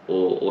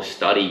 or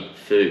study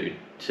food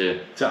to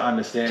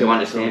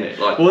understand it.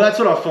 Like, well, that's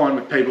what I find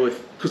with people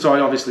because I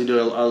obviously do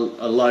a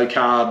low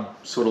carb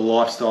sort of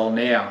lifestyle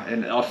now,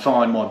 and I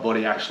find my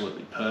body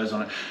absolutely purrs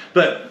on it.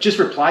 But just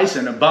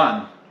replacing a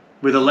bun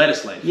with a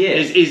lettuce leaf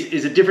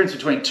is a difference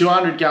between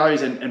 200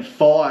 calories and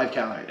 5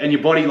 calories, and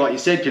your body, like you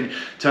said, can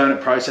turn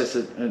it, process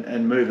it,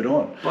 and move it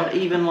on. But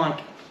even like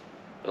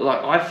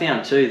I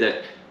found too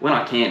that when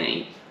I can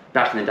eat,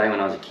 back in the day when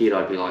I was a kid,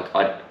 I'd be like,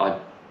 I'd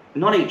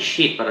not eat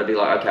shit, but I'd be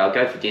like, okay, I'll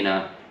go for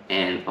dinner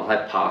and I'll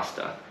have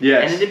pasta.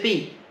 Yes. And it'd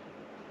be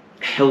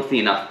healthy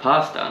enough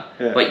pasta,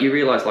 but you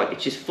realise, like,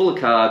 it's just full of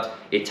carbs,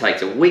 it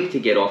takes a week to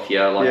get off you,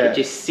 like, it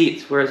just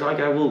sits. Whereas I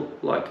go, well,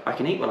 like, I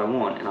can eat what I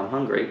want and I'm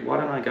hungry, why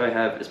don't I go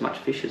have as much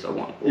fish as I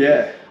want?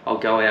 Or I'll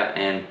go out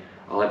and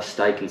I'll have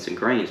steak and some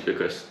greens,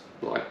 because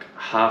like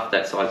half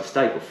that size of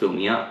steak will fill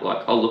me up.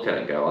 Like, I'll look at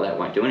it and go, oh, that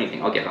won't do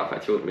anything. I'll get halfway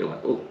through it and be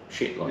like, oh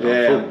shit, like,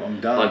 I'm full. I'm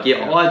done. Like,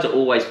 your eyes are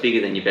always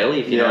bigger than your belly,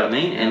 if you know what I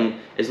mean. And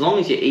as long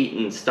as you're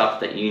eating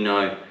stuff that you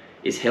know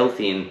is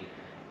healthy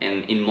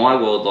and in my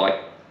world, like,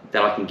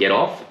 that I can get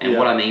off. And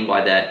what I mean by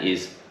that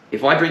is,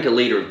 if I drink a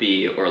litre of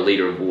beer or a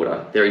litre of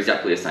water, they're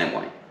exactly the same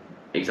weight.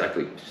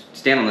 Exactly.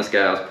 Stand on the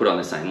scales, put on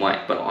the same weight,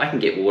 but I can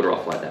get water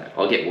off like that.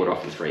 I'll get water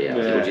off in 3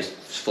 hours. It'll just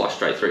flush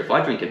straight through. If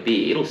I drink a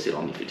beer, it'll sit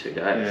on me for 2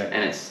 days.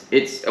 And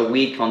it's a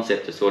weird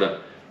concept to sort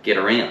of get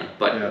around,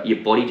 but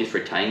your body just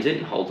retains it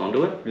and holds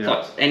onto it. It's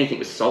like anything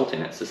with salt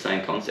in it, it's the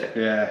same concept.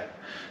 Yeah,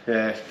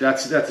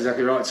 that's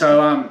exactly right.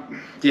 So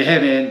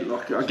man,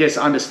 like, I guess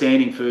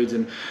understanding foods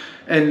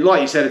and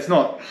like you said, it's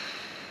not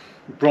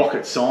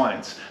rocket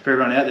science for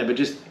everyone out there, but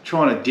just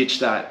trying to ditch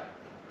that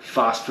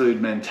fast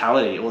food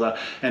mentality,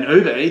 and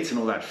Uber Eats and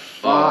all that.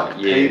 Fuck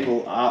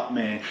people up,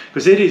 man,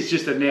 because it is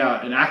just now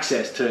an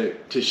access to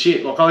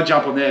shit. Like, I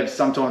jump on there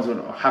sometimes when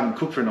I haven't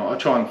cooked for a night. I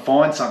try and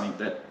find something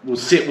that will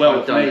sit well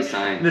with me.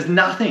 And there's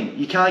nothing.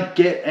 You can't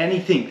get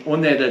anything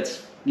on there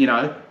that's, you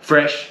know,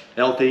 fresh,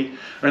 healthy,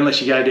 or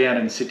unless you go down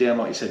and sit down,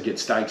 like you said, get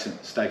steak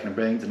and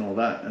beans and all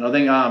that. And I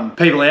think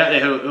people out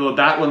there who are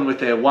battling with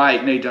their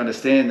weight need to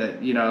understand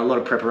that, you know, a lot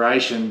of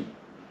preparation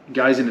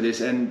goes into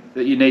this, and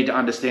that you need to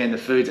understand the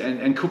foods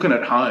and cooking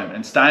at home and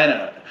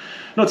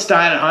not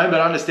staying at home,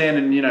 but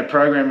understanding, you know,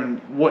 programming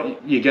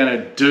what you're going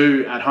to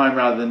do at home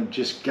rather than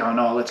just going,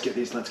 oh, let's get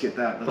this, let's get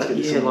that, let's get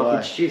this.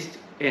 It's just,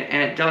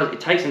 and it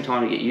takes some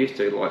time to get used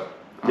to. Like,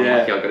 I'm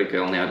lucky I've got a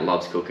girl now that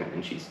loves cooking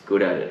and she's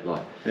good at it.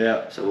 Like,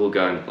 so we'll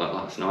go, like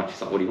last night,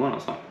 she's like, what do you want? I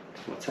was like,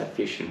 let's have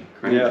fish and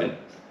greens. And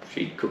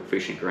she cooked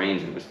fish and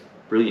greens and it was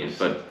brilliant.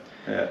 But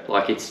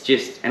like, it's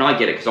just, and I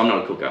get it because I'm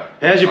not a cooker.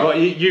 How's your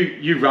body?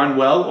 You run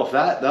well off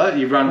that though?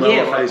 You run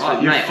well off these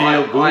foods? You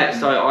feel good?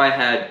 So I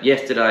had,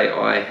 yesterday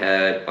I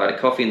had a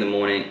coffee in the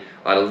morning,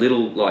 I had a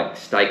little like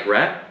steak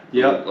wrap,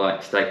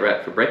 like steak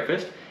wrap for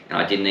breakfast, and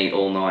I didn't eat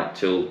all night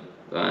till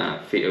we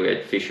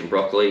had fish and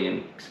broccoli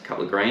and a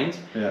couple of greens.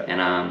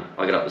 And I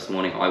got up this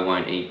morning. I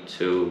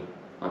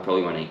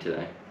probably won't eat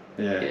today.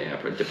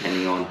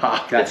 Depending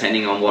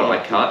on what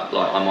I cut.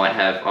 Like, I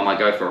might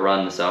go for a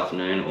run this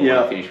afternoon,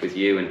 or I finish with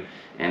you,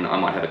 and I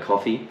might have a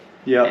coffee.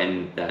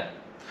 And that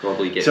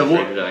probably gets me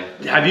through today.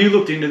 Have you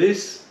looked into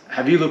this?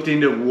 Have you looked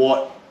into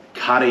what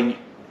cutting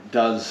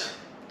does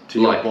to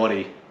your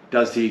body?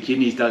 Does to your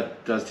kidneys,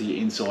 does to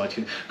your insides?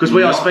 Because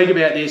I speak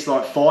about this,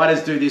 like,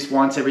 fighters do this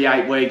once every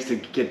 8 weeks to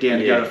get down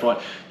to go to fight.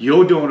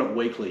 You're doing it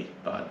weekly,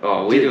 bud.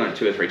 Oh, we're doing it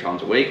 2 or 3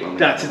 times a week.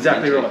 That's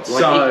exactly right. Like,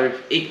 so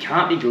it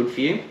can't be good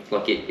for you.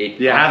 Like,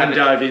 you haven't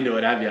dove into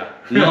it, have you?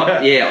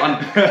 Not.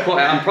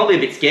 I'm probably a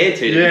bit scared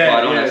to be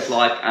quite honest.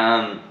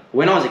 Like,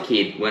 when I was a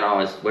kid, when I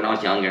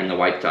was younger and the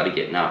weight started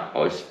getting up, I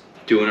was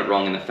doing it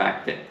wrong in the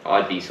fact that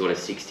I'd be sort of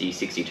 60,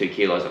 62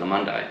 kilos on a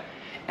Monday.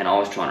 And I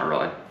was trying to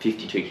ride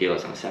 52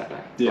 kilos on a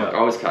Saturday. Like,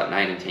 I was cutting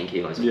 8 and 10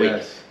 kilos a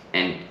week,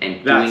 and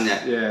doing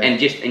that,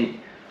 and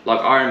like,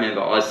 I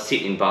remember I was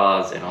sitting in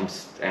bars, and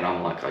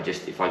I'm like,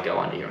 if I go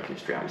under here, I can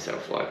just drown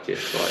myself, like,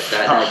 just like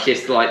that,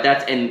 just like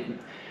that's, and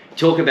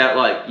talk about,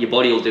 like, your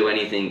body will do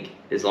anything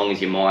as long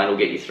as your mind will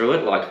get you through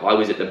it. Like, I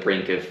was at the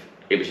brink of,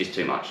 it was just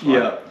too much.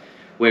 Like,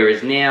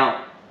 whereas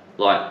now,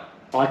 like,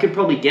 I could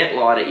probably get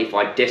lighter if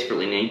I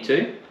desperately need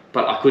to.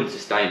 But I couldn't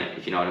sustain it,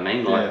 if you know what I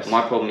mean. Like, my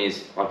problem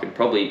is, I could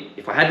probably,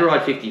 if I had to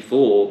ride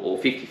 54 or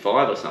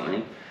 55 or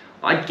something,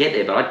 I'd get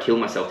there, but I'd kill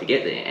myself to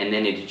get there, and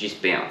then it'd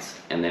just bounce,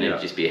 and then it'd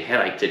just be a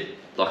headache to,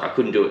 like, I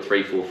couldn't do it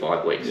 3, 4,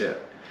 5 weeks.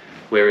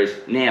 Whereas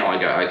now I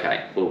go,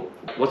 okay, well,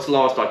 what's the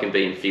lowest I can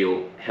be and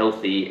feel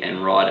healthy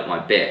and ride at my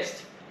best,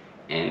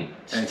 and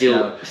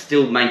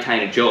still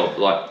maintain a job?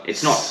 Like,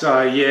 it's not. So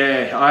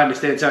I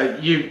understand. So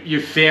you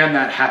found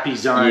that happy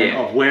zone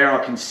of where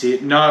I can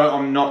sit. No,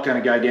 I'm not going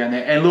to go down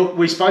there. And look,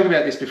 we spoke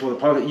about this before the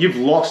podcast. You've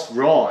lost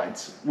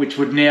rides, which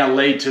would now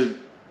lead to,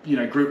 you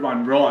know, Group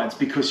 1 rides,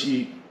 because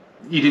you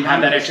didn't have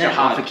that extra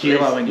half a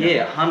kilo in you.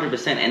 Yeah,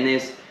 100%. And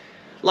there's,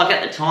 like,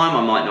 at the time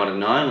I might not have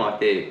known,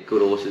 like, they're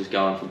good horses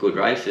going for good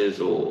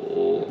races,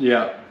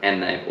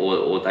 and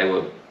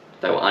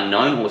they were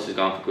unknown horses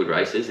going for good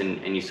races,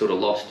 and you sort of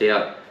lost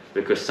out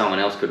because someone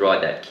else could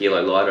ride that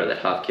kilo lighter or that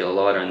half kilo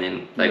lighter, and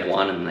then they've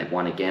won and they've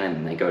won again, and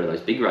then they go to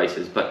those big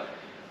races. But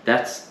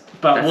that's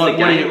what the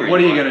game are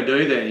you going to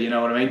do there? You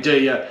know what I mean? Do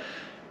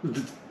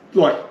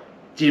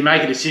you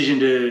make a decision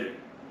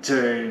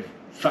to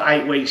for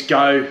 8 weeks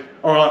go,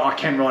 all right, I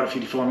can ride at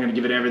 54, I'm going to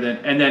give it everything,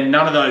 and then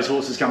none of those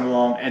horses come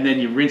along, and then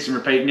you rinse and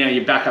repeat, now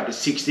you're back up to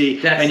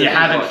 60, and you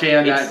haven't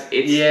found that.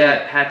 It's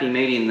that happy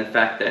medium, the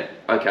fact that,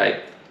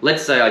 okay,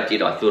 let's say I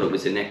thought it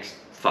was the next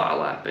far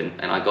lap,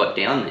 and I got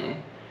down there,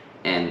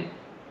 and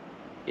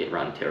it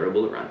ran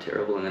terrible,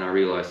 and then I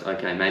realised,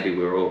 okay, maybe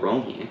we were all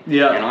wrong here,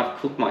 and I've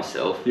cooked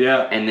myself,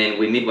 and then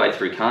we're midway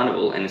through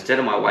Carnival, and instead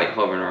of my weight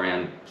hovering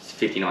around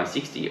 59,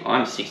 60,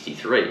 I'm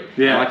 63,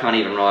 and I can't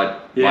even ride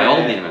my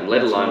old minimum,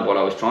 let alone what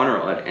I was trying to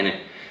ride,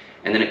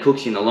 and then it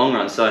cooks you in the long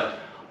run. So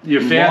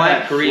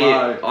my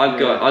career, I've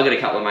got a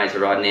couple of mates that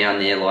ride now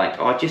and they're like,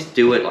 oh, just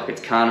do it, like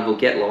it's Carnival,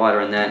 get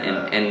lighter and that,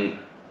 and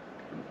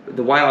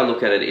the way I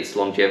look at it, it's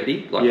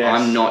longevity. Like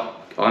I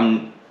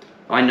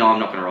know I'm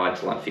not going to ride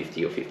till I'm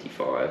 50 or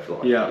 55,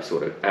 like the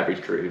sort of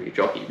average career of your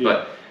jockey.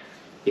 But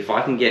if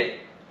I can get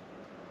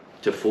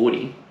to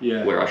 40,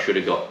 where I should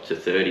have got to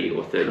 30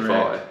 or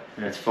 35,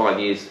 it's 5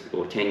 years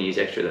or 10 years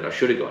extra that I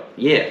should have got.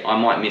 I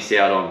might miss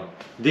out on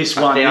this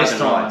time.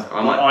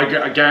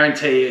 I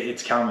guarantee you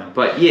it's coming.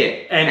 But but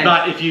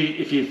if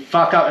you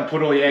fuck up and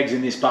put all your eggs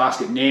in this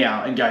basket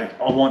now and go,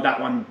 I want that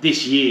one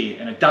this year,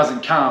 and it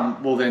doesn't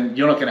come, well then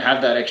you're not going to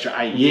have that extra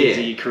 8 years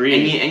of your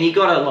career. And you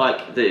got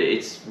to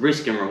it's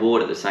risk and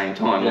reward at the same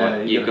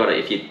time. You've got to,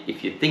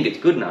 if you think it's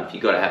good enough,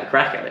 you've got to have a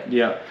crack at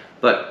it.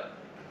 But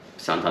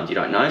sometimes you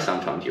don't know.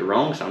 Sometimes you're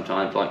wrong.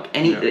 Sometimes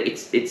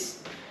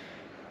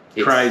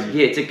it's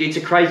crazy. It's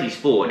a crazy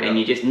sport, and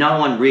you just, no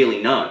one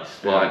really knows.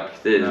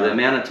 Like the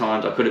amount of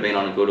times I could have been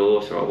on a good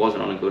horse, or I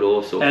wasn't on a good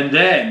horse, and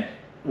then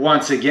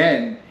once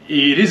again,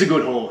 it is a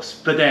good horse,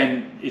 but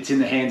then it's in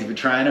the hands of a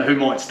trainer who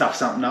might stuff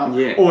something up,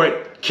 or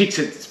it kicks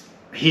its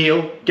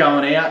heel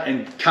going out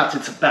and cuts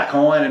its back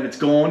hind, and it's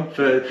gone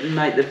for.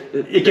 Mate,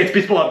 it gets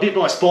bit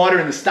by a spider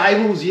in the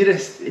stables. You the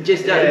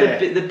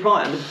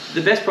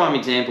best prime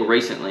example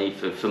recently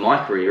for my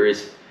career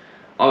is,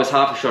 I was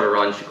half a shot of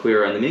riding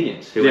Shaquira and the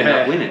Millions, who ended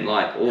up winning.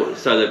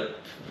 So the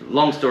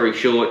long story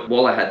short,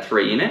 Waller had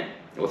 3 in it,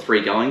 or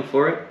 3 going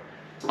for it.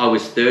 I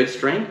was 3rd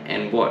string,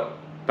 and what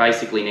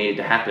basically needed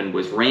to happen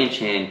was Ranch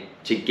Hand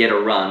to get a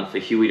run for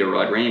Huey to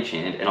ride Ranch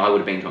Hand, and I would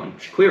have been on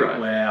Shaquira.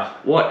 Wow.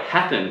 What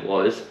happened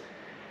was,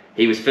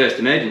 he was first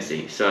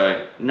emergency,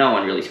 so no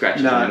one really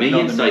scratched on the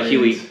Millions. So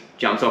Huey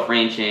jumps off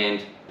Ranch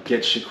Hand,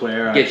 gets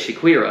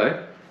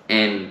Shaquira,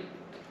 and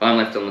I'm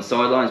left on the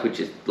sidelines, which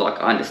is, like,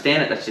 I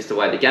understand it, that's just the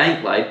way the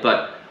game played,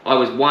 but I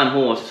was one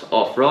horse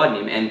off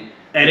riding him,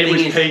 and it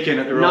was peaking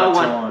at the right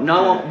time.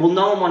 No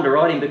one wanted to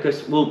ride him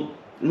because,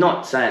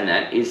 not saying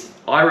that, is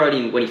I rode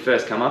him when he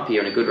first come up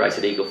here in a good race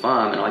at Eagle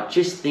Farm, and I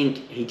just think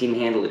he didn't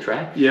handle the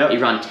track. He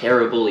ran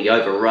terrible, he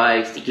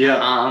over-raced, he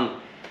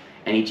hung,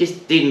 and he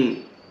just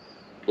didn't,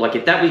 like,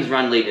 if that was his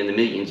run leading in the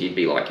Millions, you'd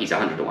be like, he's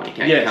 100 to 1, he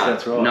can't,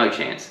 that's right. No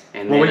chance.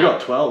 And we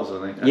got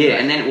 12s, I think.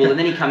 And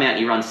then he come out and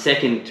he runs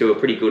second to a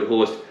pretty good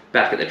horse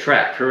back at the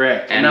track.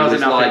 Correct. And that was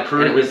enough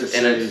improvement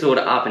and it's sort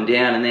of up and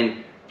down, and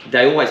then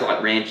they always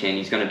like Ranch Hand,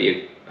 he's going to be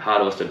a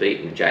hard horse to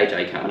beat, and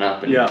JJ coming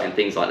up and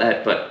things like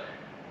that, but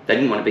they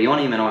didn't want to be on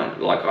him, and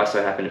I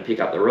so happened to pick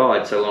up the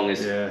ride so long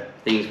as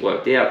things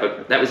worked out.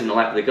 But that was in the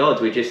lap of the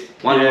gods. We just,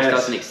 one horse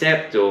doesn't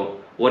accept, or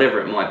whatever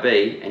it might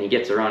be, and he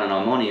gets a run and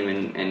I'm on him,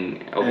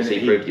 and obviously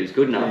he proved he was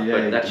good enough.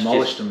 But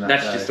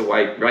that's just the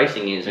way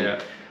racing is,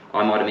 and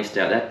I might have missed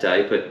out that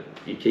day, but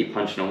you keep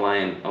punching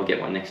away, and I'll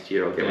get one next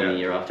year, I'll get one the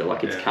year after.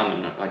 Like, it's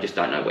coming, I just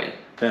don't know when.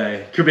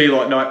 Could be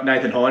like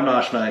Nathan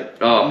Hindmarsh, mate.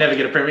 Never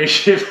get a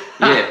premiership.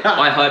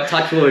 I hope,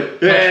 touch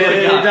wood.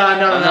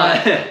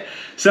 No.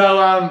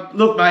 So,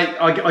 look, mate,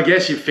 I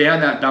guess you've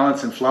found that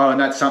balance and flow, and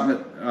that's something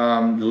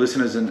that the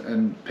listeners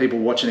and people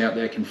watching out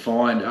there can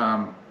find.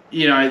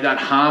 That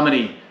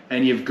harmony,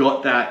 and you've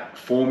got that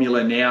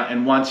formula now,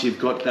 and once you've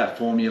got that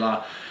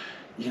formula,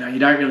 you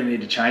don't really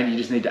need to change, you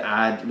just need to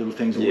add little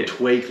things or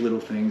tweak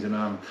little things.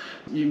 And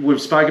we've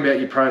spoke about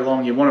your pro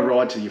long, you want to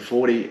ride till you're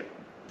 40.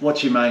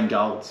 What's your main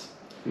goals?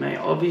 Mate,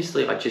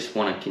 obviously I just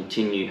want to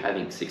continue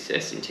having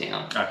success in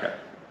town. Okay.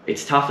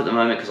 It's tough at the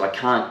moment because I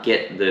can't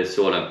get the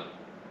sort of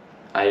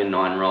 8 or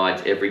 9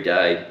 rides every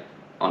day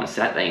on a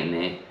Saturday in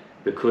there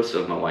because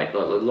of my weight.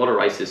 Like, a lot of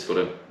races sort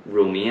of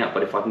rule me out,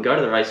 but if I can go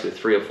to the race with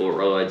 3 or 4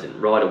 rides and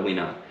ride a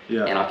winner,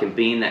 and I can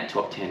be in that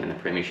top 10 in the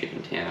premiership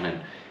in town,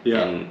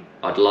 and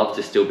I'd love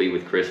to still be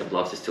with Chris, I'd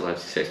love to still have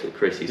success with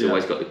Chris. He's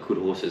always got the good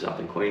horses up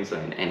in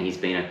Queensland, and he's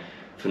been a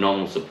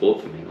phenomenal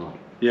support for me.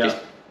 Just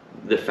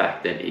the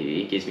fact that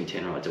he gives me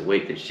 10 rides a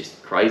week, that's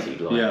just crazy.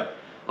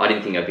 I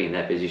didn't think I'd be in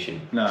that position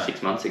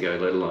 6 months ago,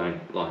 let alone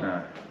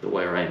the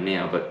way I am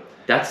now. But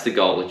that's the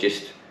goal, is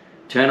just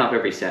turn up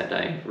every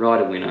Saturday,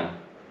 ride a winner,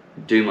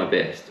 do my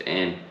best,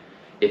 and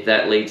if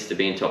that leads to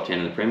being top 10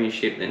 in the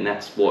premiership, then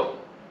that's what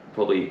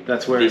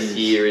this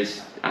year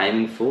is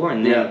aiming for,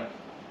 and then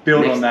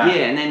build on that.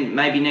 And then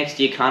maybe next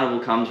year Carnival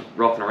comes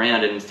rocking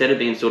around, and instead of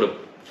being sort of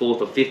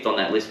 4th or 5th on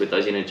that list with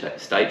those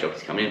interstate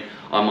jockeys coming in,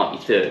 I might be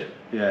 3rd.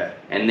 Yeah.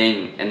 And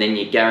then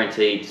you're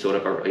guaranteed sort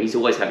of he's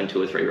always having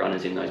 2 or 3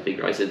 runners in those big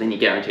races. Then you're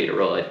guaranteed a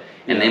ride.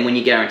 And then when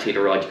you're guaranteed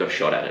a ride, you've got a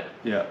shot at it.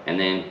 Yeah. And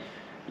then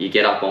you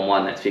get up on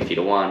one that's 50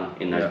 to 1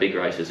 in those big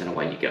races, and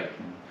away you go.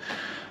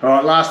 All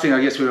right, last thing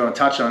I guess we want to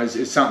touch on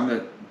is something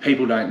that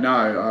people don't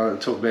know. I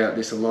talk about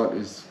this a lot,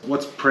 is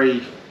what's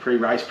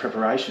pre-race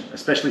preparation,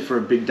 especially for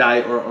a big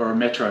day or a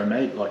metro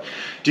meet. Like,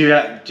 do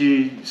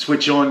you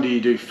switch on? Do you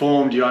do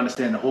form? Do you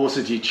understand the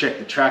horses? Do you check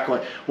the track?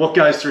 Like, what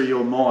goes through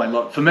your mind?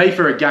 Like, for me,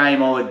 for a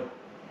game,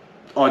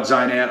 I'd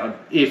zone out, I'd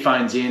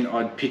earphones in,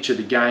 I'd picture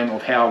the game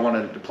of how I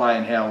wanted it to play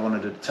and how I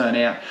wanted it to turn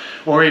out.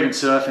 Or even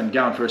surfing,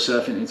 going for a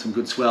surf in some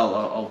good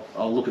swell,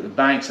 I'll look at the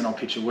banks and I'll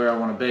picture where I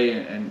want to be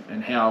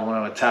and how I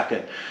want to attack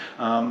it.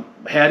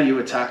 How do you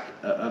attack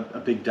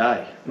a big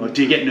day? Like,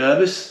 do you get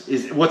nervous?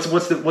 What's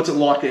it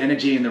like, the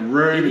energy in the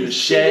room, in the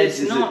sheds?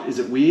 Is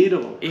it weird?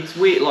 Or? It's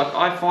weird. Like,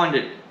 I find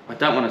it, I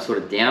don't want to sort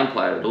of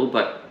downplay it at all,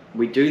 but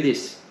we do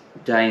this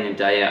day in and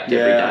day out every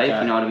day,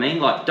 if you know what I mean.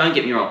 Like, don't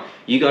get me wrong,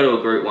 you go to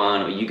a Group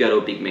 1 or you go to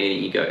a big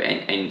meeting, you go,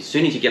 and as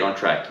soon as you get on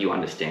track, you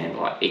understand,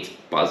 like, it's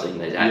buzzing,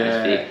 there's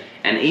atmosphere.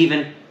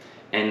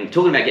 And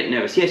talking about getting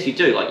nervous, yes, you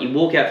do. Like, you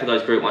walk out for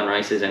those Group 1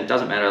 races and it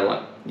doesn't matter,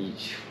 like,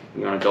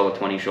 you're on a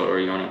 $1.20 shot or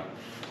you're on a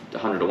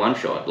 100 to 1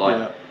 shot.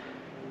 Like,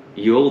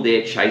 you're all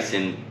there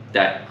chasing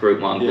that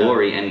Group 1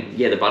 glory, and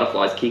the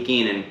butterflies kick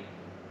in. And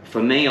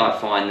for me, I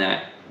find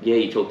that,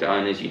 you talk to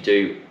owners, you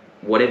do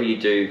whatever you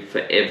do for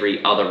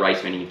every other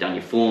race, when you've done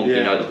your form,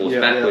 you know the horse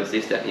backwards,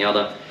 this, that, and the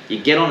other. You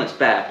get on its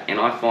back, and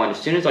I find as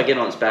soon as I get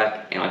on its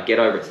back and I get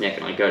over its neck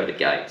and I go to the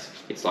gates,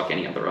 it's like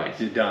any other race.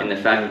 You're done. And the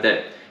fact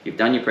that you've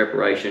done your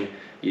preparation,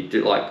 you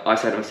do, like, I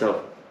say to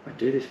myself, I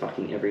do this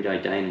fucking every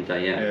day, day in and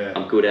day out. Yeah.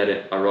 I'm good at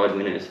it. I ride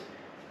winners.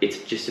 It's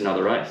just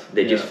another race.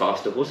 They're just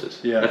faster horses.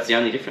 Yeah. That's the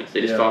only difference.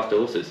 They're just faster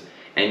horses.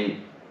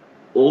 And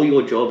all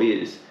your job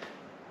is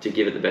to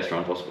give it the best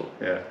run possible.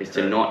 Yeah. Is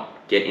to not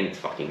get in its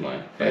fucking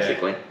way,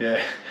 basically.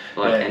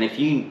 And if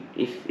you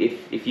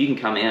can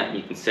come out and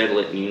you can settle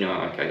it and you know,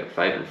 okay, I've got a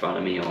favourite in front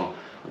of me, or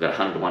I've got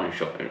 100 to 1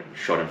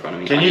 shot in front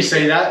of me. Can you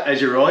see that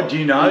as you ride? Do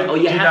you know? Oh,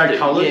 you have to.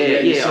 Colours?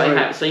 Yeah, I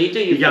have. So you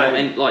do your form,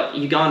 and like,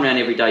 you're going around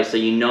every day, so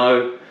you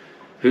know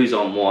who's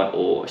on what,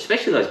 or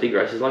especially those big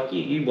races. Like,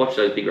 you watch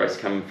those big races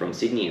coming from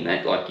Sydney and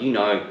that, like, you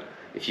know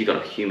if you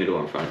got a Humidor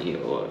in front of you,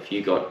 or if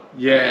you got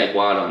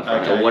Eduardo in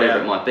front of you, or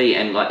whatever it might be.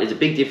 And like, there's a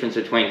big difference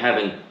between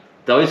having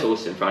those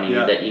horses in front of you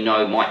that you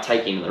know might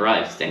take you into the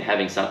race, than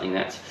having something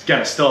that's going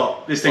to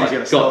stop. This thing's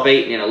going to stop. Got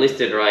beaten in a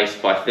listed race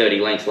by 30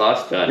 lengths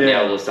last start.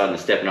 Now all of a sudden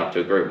it's stepping up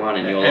to a Group 1,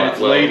 and you're like,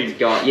 well, it's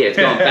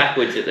going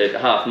backwards at the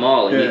half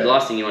mile, and the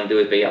last thing you want to do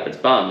is be up its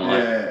bum.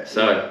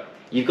 Like,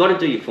 you've got to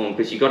do your form,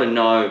 because you've got to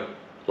know.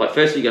 Like,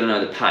 firstly, you got to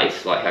know the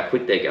pace, like how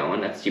quick they're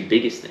going. That's your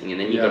biggest thing, and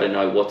then you got to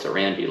know what's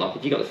around you. Like,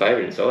 if you got the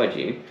favourite inside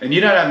you, and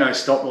you don't have no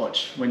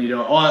stopwatch when you're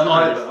doing.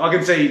 I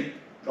can see.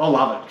 I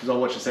love it, because I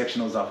watch the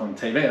sectionals up on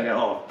TV. I go,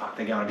 oh fuck,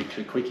 they're going a bit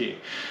too quick here.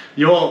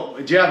 Do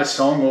you have a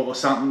song or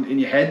something in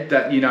your head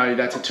that you know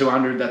that's a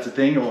 200, that's a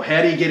thing, or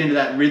how do you get into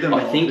that rhythm?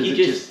 I think you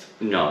just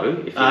know,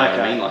 if you know what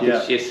I mean. Like,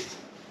 it's just,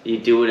 you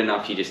do it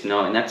enough, you just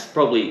know, and that's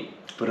probably.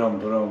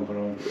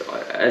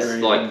 As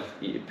like,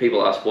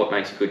 people ask what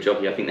makes a good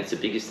jockey, I think that's the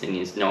biggest thing,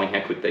 is knowing how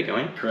quick they're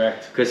going.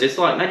 Correct. Because it's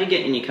like, imagine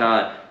getting in your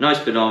car, no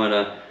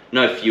speedometer,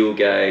 no fuel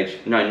gauge,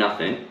 no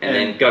nothing, and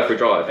then go for a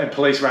drive. And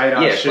police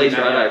radar. Yeah, police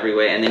radar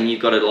everywhere, and then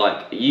you've got to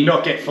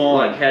not get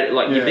fined.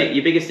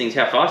 Your biggest thing is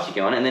how fast you're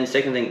going, and then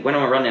second thing, when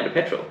am I running out of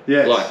petrol?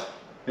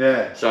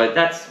 Yes. So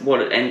that's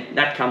what and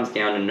that comes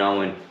down to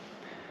knowing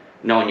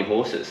your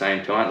horse at the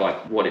same time, like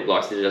what it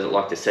likes to do. Does it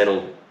like to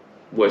settle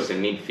worse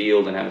than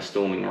midfield and have a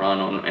storming run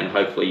on, and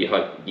hopefully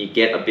you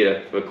get a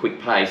bit of a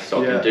quick pace,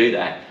 so I can do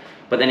that.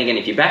 But then again,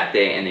 if you're back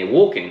there and they're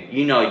walking,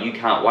 you know you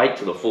can't wait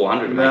till the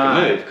 400 to make a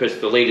move, because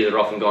the leaders are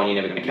often gone, you're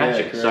never going to catch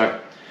it. Correct. So,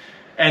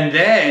 and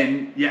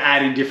then you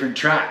add in different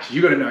tracks.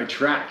 You got to know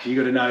tracks. You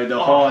got to know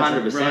the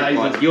highs. 100%.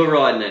 Like, you're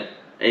riding at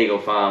Eagle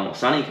Farm or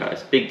Sunny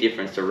Coast, big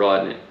difference to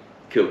riding at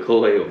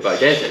Kilcoy or Bow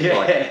Desert.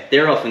 Like,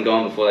 they're often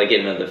gone before they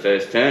get into the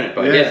first turn at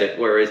Bow Desert,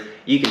 whereas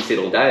you can sit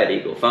all day at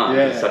Eagle Farm.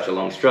 It's such a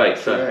long straight.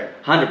 So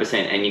 100%,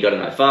 and you got to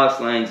know fast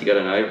lanes. You got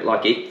to know,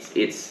 like,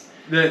 it's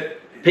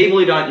people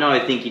who don't know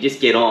think you just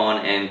get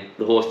on and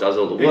the horse does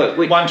all the work.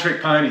 One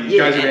trick pony.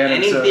 Goes around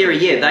and in theory,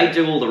 they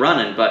do all the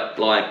running, but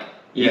like,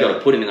 you got to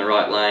put them in the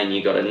right lane.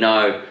 You got to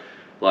know,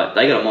 like,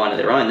 they got a mind of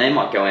their own. They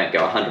might go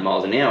 100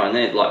 miles an hour and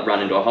they're like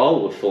run into a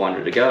hole with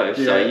 400 to go.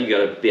 So you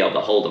got to be able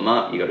to hold them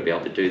up. You got to be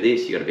able to do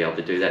this. You got to be able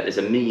to do that. There's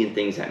a million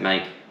things that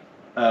make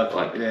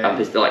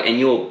and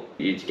you're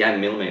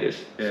going millimetres.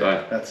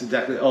 So that's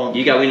exactly.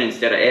 You go in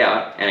instead of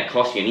out, and it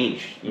costs you an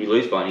inch. You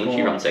lose by an inch.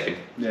 You run second.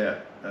 Yeah,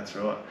 that's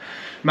right,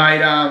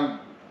 mate.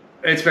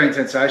 It's been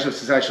sensational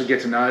to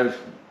get to know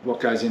what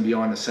goes in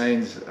behind the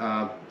scenes.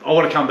 I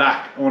want to come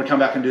back. I want to come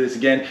back and do this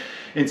again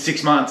in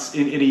 6 months,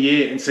 in a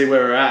year, and see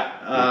where we're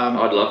at.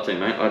 I'd love to,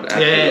 mate. I'd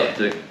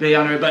absolutely love to. Be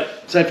under it.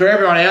 But so for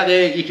everyone out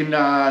there, you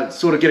can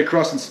sort of get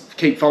across and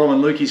keep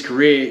following Lukey's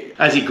career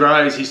as he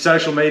grows. His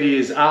social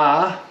medias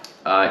are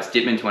It's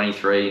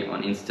DITTMAN23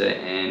 on Insta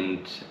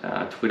and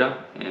Twitter,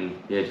 and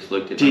yeah, just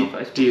Luke DITTMAN on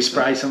Facebook. Do you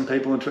spray some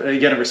people on Twitter? Are you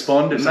going to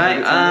respond if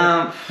Mate,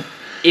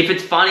 if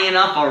it's funny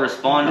enough, I'll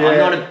respond. Yeah. I'm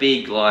not a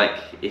big, like,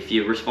 if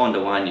you respond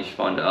to one, you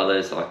respond to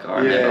others. Like, I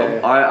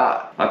remember,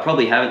 I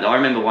probably haven't. I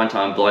remember one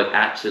time a bloke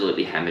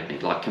absolutely hammered me,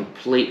 like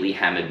completely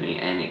hammered me,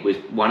 and it was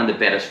one of the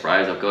better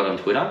sprays I've got on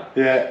Twitter.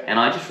 Yeah. And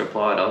I just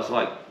replied, I was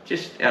like,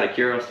 just out of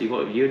curiosity,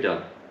 what have you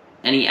done?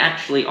 And he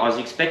actually, I was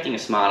expecting a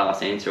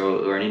smart-ass answer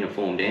or an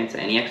informed answer,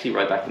 and he actually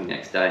wrote back to me the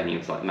next day, and he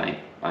was like, mate,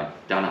 I've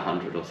done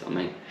 100 or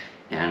something,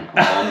 and I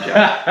bombed you,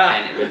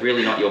 and it was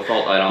really not your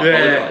fault, I don't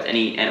apologise. And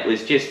it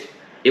was just,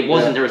 it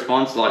wasn't the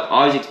response. Like,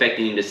 I was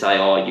expecting him to say,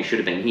 oh, you should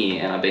have been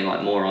here, and I've been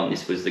like, moron,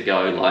 this was the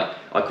go, like,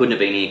 I couldn't have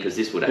been here because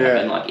this would have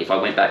happened, like, if I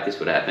went back, this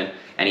would have happened.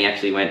 And he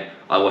actually went,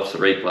 I watched the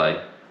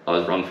replay, I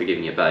was wrong for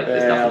giving you a bait,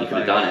 there's nothing you could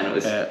have done, and it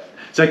was...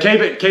 So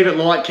keep it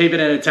light, keep it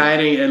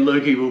entertaining, and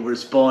Lukey will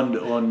respond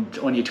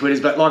on your Twitters.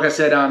 But like I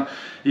said,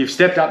 you've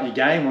stepped up your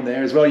game on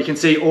there as well. You can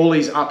see all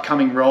his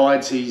upcoming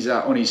rides. He's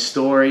on his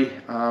story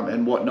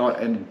and whatnot,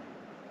 and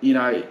you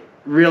know,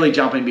 really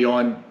jumping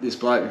behind this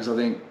bloke, because I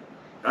think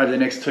over the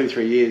next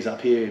 2-3 years up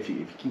here, if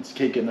you can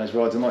keep getting those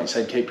rides, and like you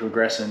said, keep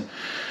progressing,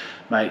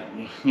 mate,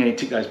 you know,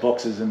 tick those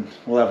boxes, and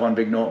we'll have one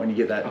big night when you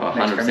get that.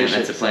 100%,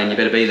 that's the plan. You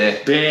better be there.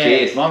 Yeah,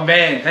 cheers, my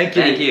man. Thank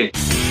you. Thank you.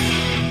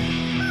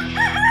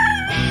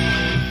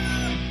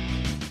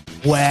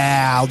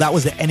 Wow, that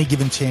was the Any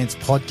Given Chance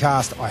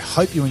podcast. I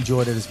hope you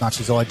enjoyed it as much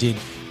as I did.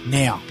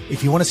 Now,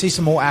 if you want to see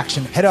some more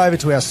action, head over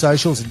to our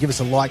socials and give us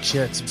a like,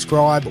 share it,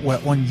 subscribe.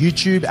 We're on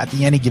YouTube at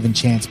the Any Given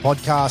Chance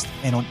podcast,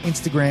 and on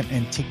Instagram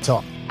and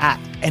TikTok at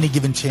Any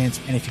Given Chance.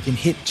 And if you can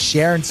hit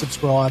share and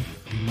subscribe,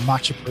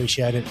 much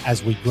appreciated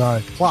as we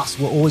grow. Plus,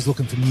 we're always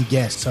looking for new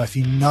guests. So if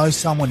you know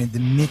someone in the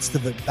midst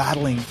of it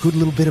battling a good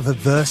little bit of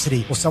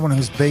adversity, or someone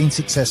who's been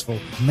successful,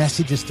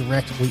 message us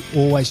direct. We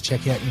always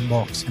check out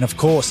inbox. And of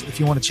course, if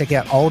you want to check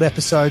out old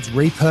episodes,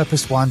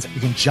 repurposed ones, you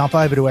can jump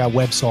over to our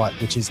website,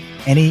 which is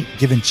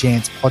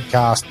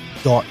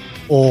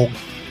anygivenchancepodcast.org.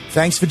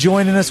 Thanks for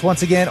joining us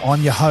once again.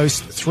 I'm your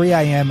host,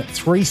 3am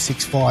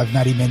 365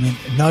 Matty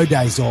Menyon. No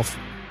days off,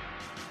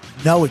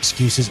 no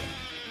excuses,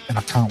 and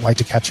I can't wait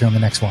to catch you on the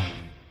next one.